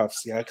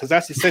handcuffs, because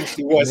that's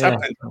essentially what has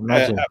happened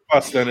at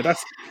Barcelona.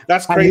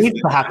 That's crazy.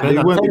 Needs to happen.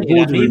 They weren't in the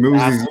boardroom, it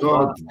was his happen.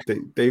 yard.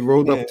 They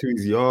rolled up to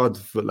his yard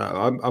for like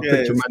I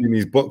picture man in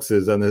his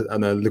boxers and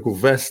a little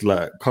vest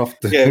like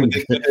cuffed. Yeah, with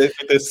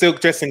the silk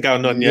dressing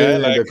gown on.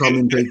 They're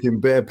coming taking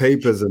bare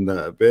papers and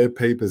that, bare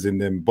papers in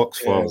them box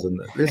files and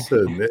that.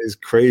 Listen, it is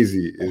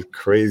crazy. It's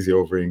crazy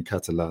over in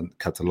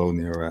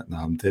Catalonia right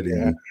now. I'm telling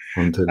you.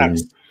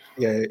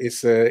 Yeah,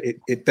 it's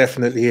it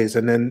definitely is.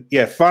 And then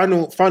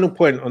final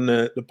point on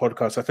the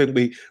podcast. I think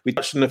we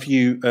touched on a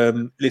few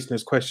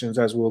listeners' questions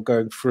as we were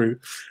going through.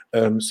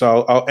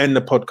 So I'll end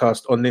the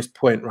podcast on this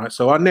point, right?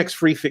 So our next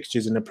 3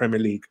 fixtures in the Premier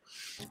League,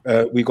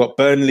 we got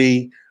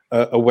Burnley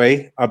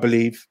away, I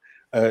believe,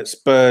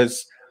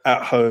 Spurs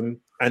at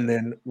home, and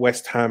then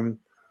West Ham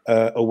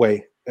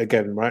away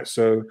again, right?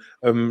 So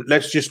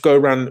let's just go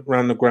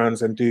around the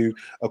grounds and do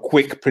a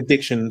quick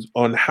predictions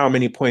on how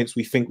many points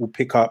we think we'll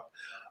pick up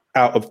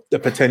out of the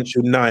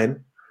potential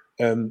 9,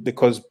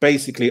 because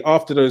basically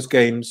after those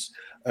games,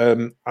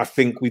 I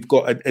think we've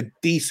got a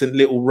decent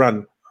little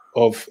run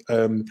of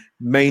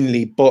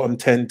mainly bottom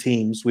 10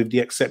 teams, with the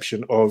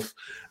exception of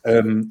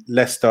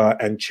Leicester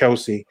and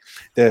Chelsea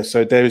there.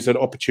 So there is an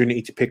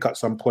opportunity to pick up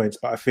some points.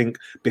 But I think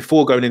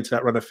before going into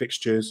that run of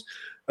fixtures,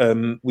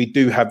 we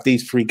do have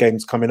these 3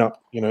 games coming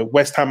up.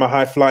 West Ham are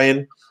high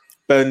flying.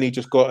 Burnley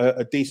just got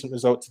a decent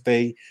result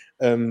today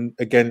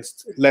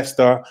against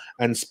Leicester,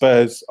 and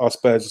Spurs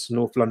is a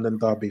North London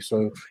derby.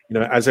 So,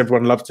 as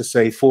everyone loves to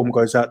say, form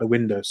goes out the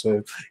window.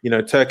 So,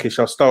 Turkish,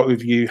 I'll start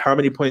with you. How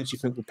many points do you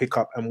think we'll pick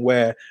up, and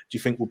where do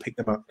you think we'll pick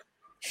them up?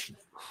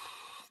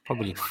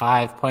 Probably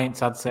 5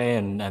 points, I'd say,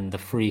 and the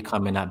 3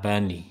 coming at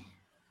Burnley.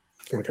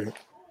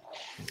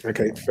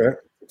 Okay,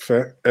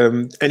 fair.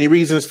 Any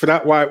reasons for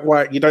that?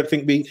 Why you don't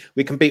think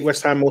we can beat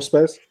West Ham or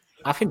Spurs?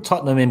 I think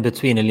Tottenham in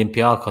between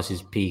Olympiacos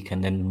is peak,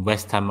 and then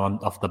West Ham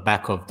off the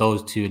back of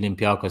those 2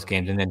 Olympiacos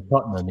games, and then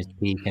Tottenham is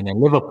peak, and then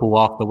Liverpool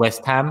after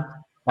West Ham.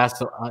 That's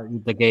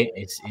the game.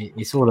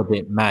 It's all a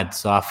bit mad.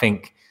 So I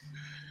think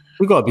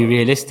we got to be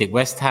realistic.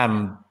 West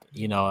Ham,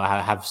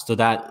 have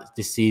stood out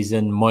this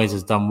season. Moyes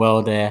has done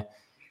well there.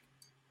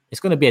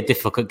 It's going to be a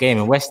difficult game,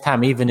 and West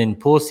Ham, even in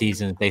poor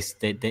seasons, they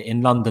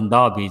in London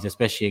derbies,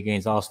 especially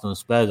against Arsenal and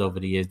Spurs over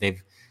the years,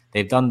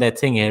 they've done their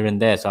thing here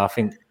and there. So I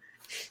think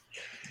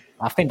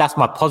that's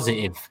my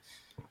positive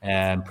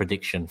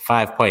prediction.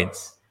 5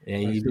 points.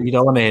 You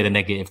don't want to hear the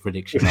negative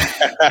prediction.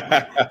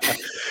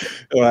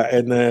 All right,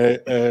 and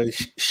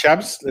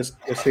Shabs, let's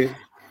see.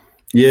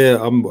 Yeah,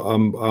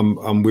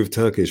 I'm with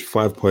Turkish.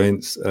 5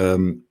 points.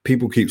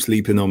 People keep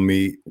sleeping on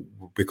me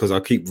because I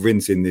keep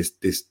rinsing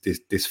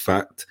this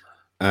fact.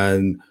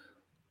 And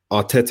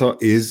Arteta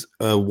is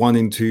a 1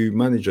 in 2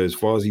 manager as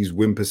far as his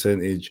win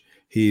percentage.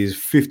 He is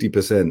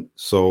 50%.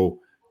 So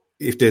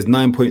if there's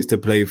 9 points to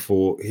play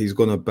for, he's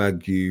gonna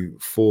bag you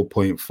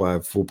 4.5,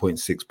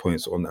 4.6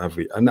 points on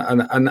average,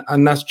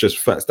 and that's just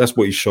facts. That's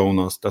what he's shown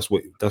us. That's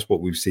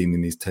what we've seen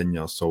in his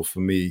tenure. So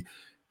for me,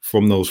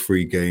 from those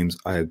 3 games,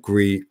 I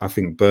agree. I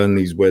think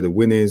Burnley's where the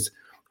win is.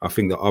 I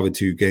think the other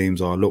 2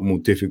 games are a lot more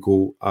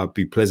difficult. I'd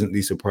be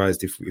pleasantly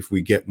surprised if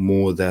we get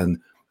more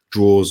than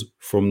draws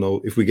from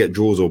those. If we get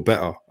draws or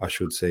better, I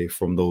should say,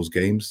 from those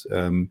games.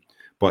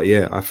 But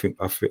yeah, I think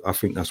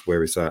that's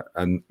where it's at.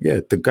 And yeah,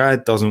 the guy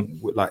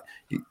doesn't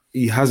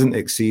he hasn't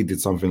exceeded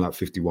something like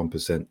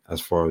 51% as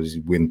far as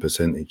his win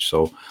percentage.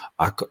 So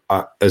I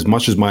as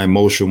much as my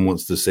emotion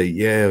wants to say,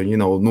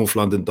 North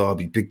London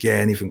derby, big,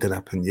 anything can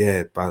happen.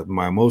 Yeah, but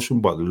my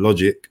emotion, but the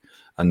logic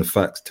and the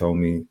facts tell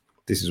me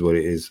this is what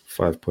it is.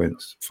 5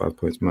 points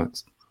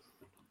max.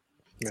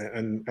 Yeah,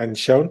 and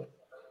Sean?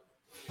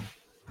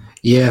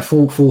 Yeah,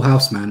 full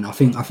house, man. I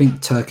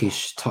think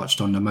Turkish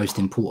touched on the most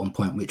important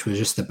point, which was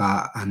just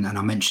about, and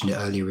I mentioned it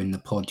earlier in the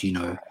pod,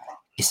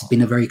 it's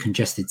been a very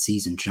congested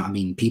season. Do you know what I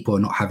mean? People are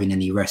not having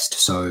any rest.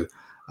 So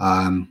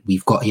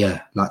we've got,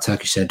 like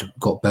Turkish said,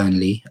 got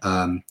Burnley.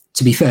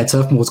 To be fair,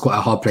 Turf Moor's quite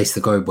a hard place to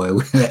go, boy.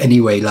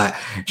 Anyway, do you know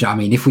what I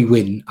mean? If we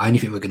win, I only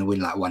think we're going to win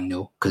like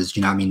 1-0 because,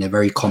 they're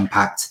very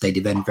compact. They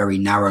defend very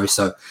narrow.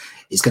 So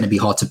it's going to be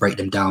hard to break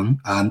them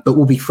down. But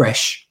we'll be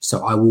fresh.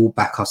 So I will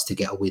back us to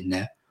get a win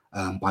there.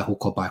 By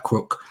hook or by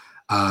crook.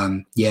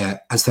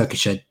 As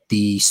Turkish said,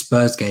 the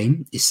Spurs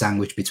game is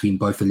sandwiched between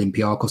both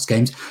Olympiacos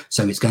games,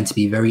 so it's going to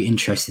be very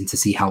interesting to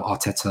see how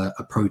Arteta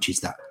approaches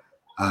that.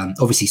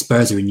 Obviously,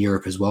 Spurs are in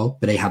Europe as well,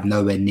 but they have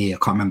nowhere near, I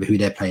can't remember who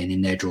they're playing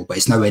in their draw, but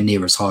it's nowhere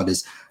near as hard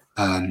as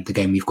the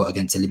game we've got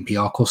against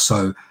Olympiacos.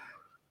 So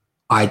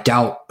I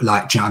doubt, do you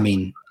know what I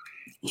mean?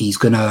 You've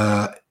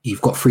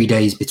got 3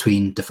 days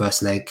between the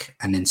first leg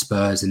and then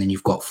Spurs, and then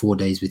you've got 4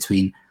 days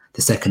between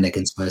the second leg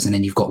against Spurs, and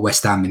then you've got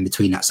West Ham in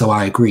between that. So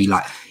I agree,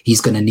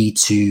 he's going to need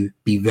to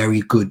be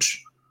very good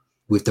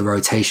with the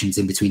rotations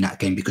in between that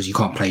game because you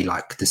can't play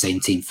the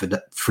same team for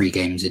the 3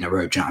 games in a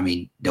row. Do you know what I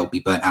mean? They'll be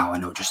burnt out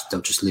and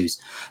they'll just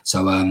lose.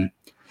 So I'm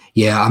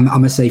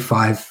gonna say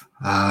 5.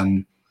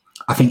 I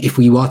think if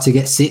we were to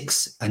get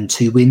 6 and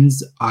 2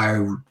 wins,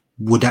 I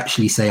would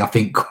actually say I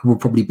think we'll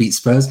probably beat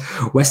Spurs.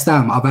 West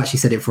Ham, I've actually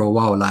said it for a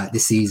while,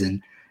 this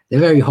season. They're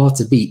very hard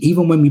to beat.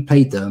 Even when we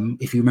played them,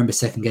 if you remember,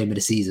 second game of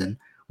the season,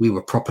 we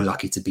were proper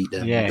lucky to beat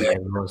them. Yeah,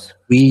 it was.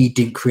 We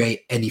didn't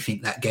create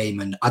anything that game,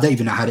 and I don't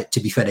even know how to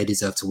be fair, they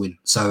deserve to win.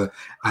 So,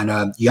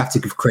 and you have to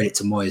give credit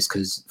to Moyes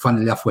because,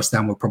 funnily enough, West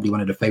Ham were probably one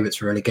of the favourites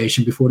for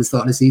relegation before the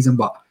start of the season,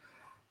 but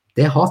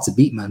they're hard to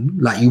beat, man.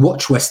 Like, you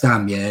watch West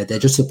Ham, yeah, they're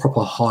just a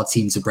proper hard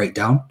team to break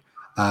down.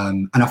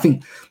 And I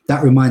think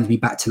that reminds me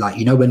back to, like,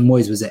 you know, when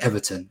Moyes was at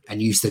Everton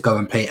and you used to go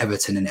and play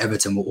Everton, and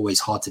Everton were always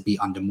hard to beat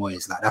under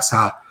Moyes. Like, that's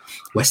how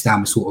West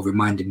Ham is sort of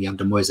reminding me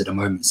under Moyes at the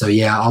moment. So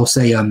yeah, I'll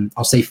say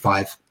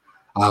 5.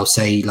 I'll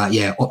say, like,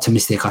 yeah,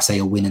 optimistic. I say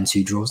a win and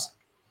 2 draws.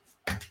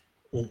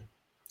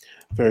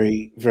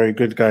 Very, very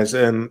good, guys.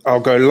 I'll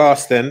go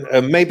last then.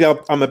 Maybe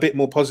I'm a bit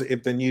more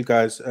positive than you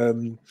guys,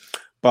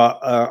 but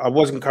I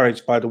was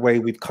encouraged by the way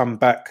we've come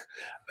back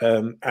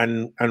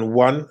and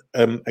won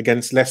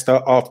against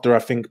Leicester after, I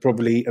think,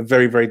 probably a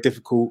very, very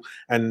difficult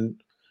and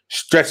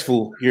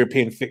stressful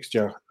European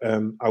fixture.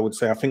 I would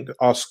say I think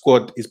our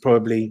squad is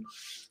probably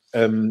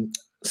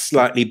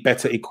slightly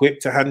better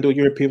equipped to handle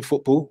European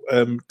football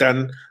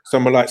than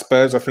someone like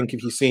Spurs. I think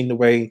if you've seen the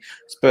way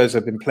Spurs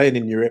have been playing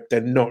in Europe,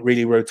 they're not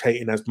really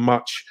rotating as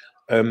much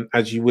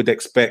as you would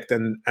expect,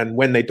 and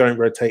when they don't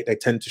rotate, they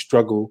tend to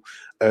struggle.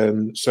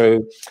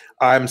 So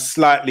I'm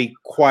slightly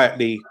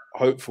quietly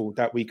hopeful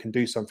that we can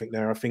do something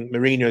there. I think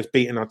Mourinho has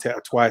beaten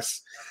Arteta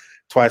twice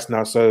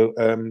now, so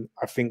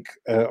I think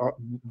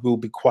we'll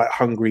be quite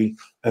hungry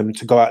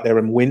to go out there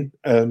and win.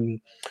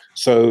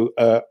 So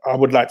I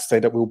would like to say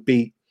that we'll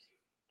beat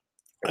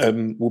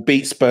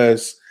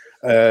Spurs,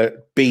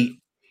 beat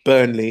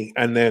Burnley,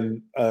 and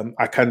then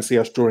I can see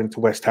us drawing to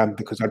West Ham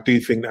because I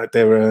do think that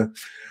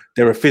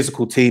they're a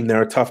physical team,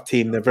 they're a tough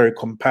team, they're very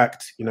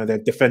compact. You know,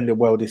 they've defended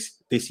well this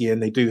year,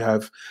 and they do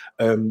have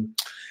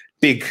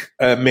big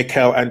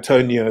Mikel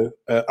Antonio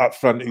up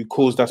front, who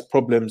caused us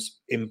problems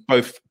in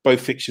both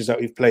fixtures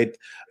that we've played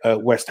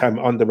West Ham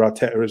under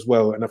Arteta as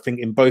well. And I think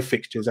in both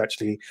fixtures,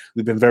 actually,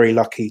 we've been very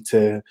lucky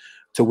to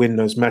win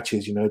those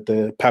matches. You know,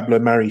 the Pablo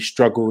Mari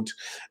struggled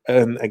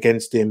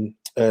against him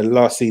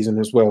last season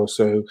as well.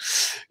 So,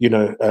 you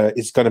know,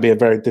 it's going to be a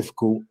very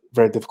difficult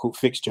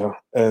fixture.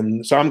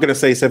 So I'm going to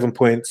say 7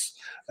 points.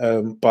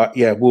 But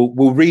yeah,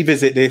 we'll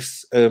revisit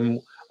this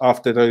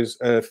after those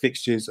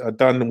fixtures are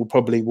done, and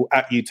we'll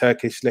at you,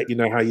 Turkish, let you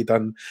know how you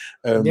done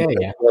on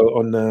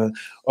the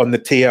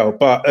TL.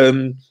 But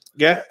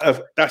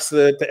that's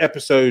the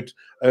episode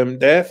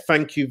there.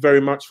 Thank you very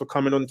much for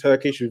coming on,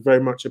 Turkish. We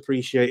very much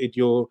appreciated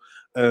your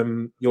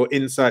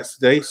insights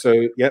today.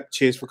 So yeah,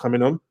 cheers for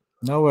coming on.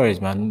 No worries,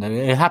 man.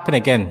 It'll happen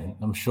again,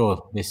 I'm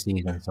sure, this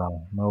season.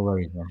 So no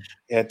worries, man.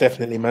 Yeah,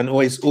 definitely, man.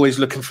 Always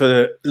looking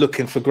for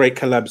great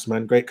collabs,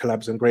 man. Great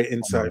collabs and great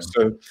insights.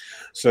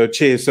 So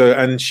cheers. So,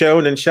 and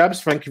Sharon and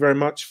Shabs, thank you very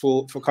much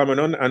for coming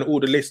on, and all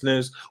the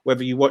listeners,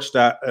 whether you watch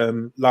that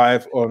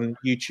live on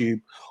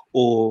YouTube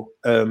or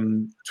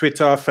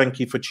Twitter, thank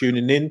you for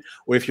tuning in.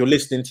 Or if you're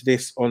listening to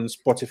this on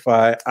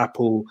Spotify,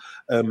 Apple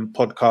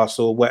Podcasts,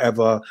 or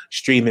whatever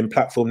streaming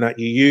platform that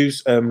you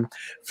use,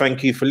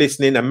 thank you for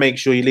listening, and make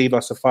sure you leave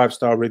us a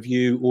 5-star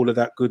review, all of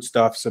that good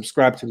stuff.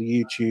 Subscribe to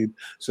the YouTube,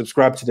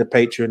 subscribe to the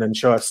Patreon, and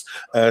show us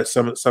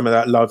some of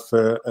that love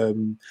for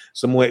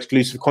some more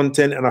exclusive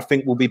content. And I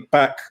think we'll be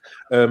back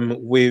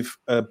with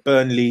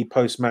Burnley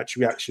post-match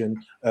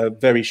reaction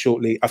very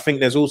shortly. I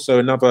think there's also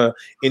another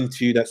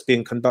interview that's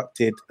being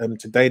conducted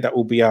today that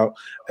will be out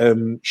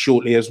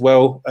shortly as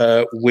well.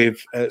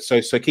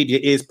 So keep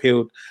your ears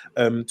peeled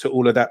to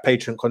all of that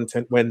Patreon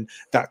content when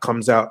that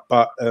comes out.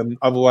 But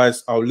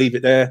otherwise, I'll leave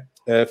it there.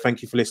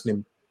 Thank you for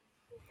listening.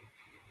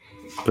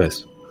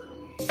 Bless.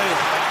 It's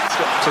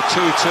got to 2-2,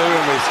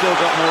 and we've still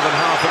got more than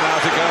half an hour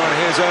to go. And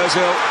here's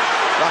Ozil,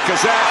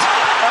 Lacazette,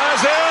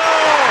 Ozil!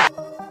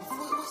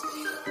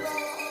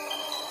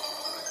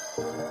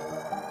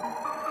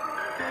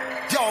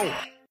 Yo!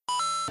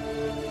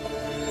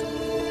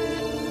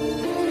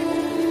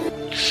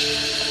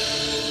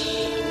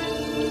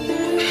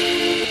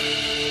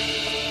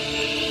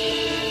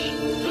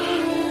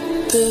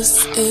 This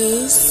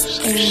is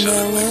a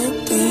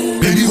melody.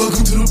 Baby,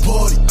 welcome to the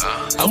party.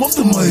 I'm off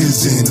the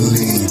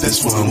Myazine,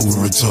 that's why I'm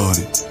over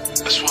retarded.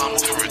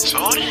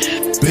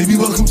 Baby,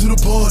 welcome to the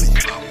party.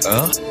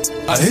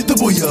 I hit the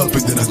boy up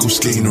and then I go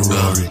skating a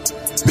Rari.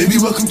 Baby,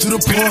 welcome to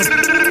the party.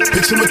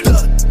 Pick some of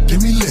that,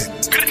 get me lit.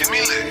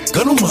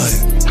 Gun on my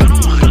head.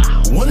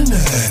 One in the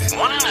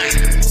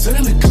head. Send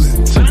in the clip.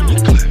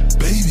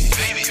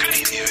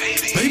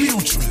 Baby,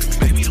 don't trip.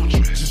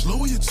 Just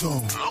lower your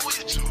tone.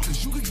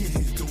 Cause you can get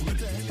hit. Don't let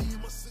that hit in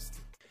my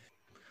system.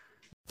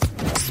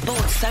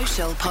 Sports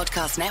Social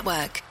Podcast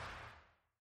Network.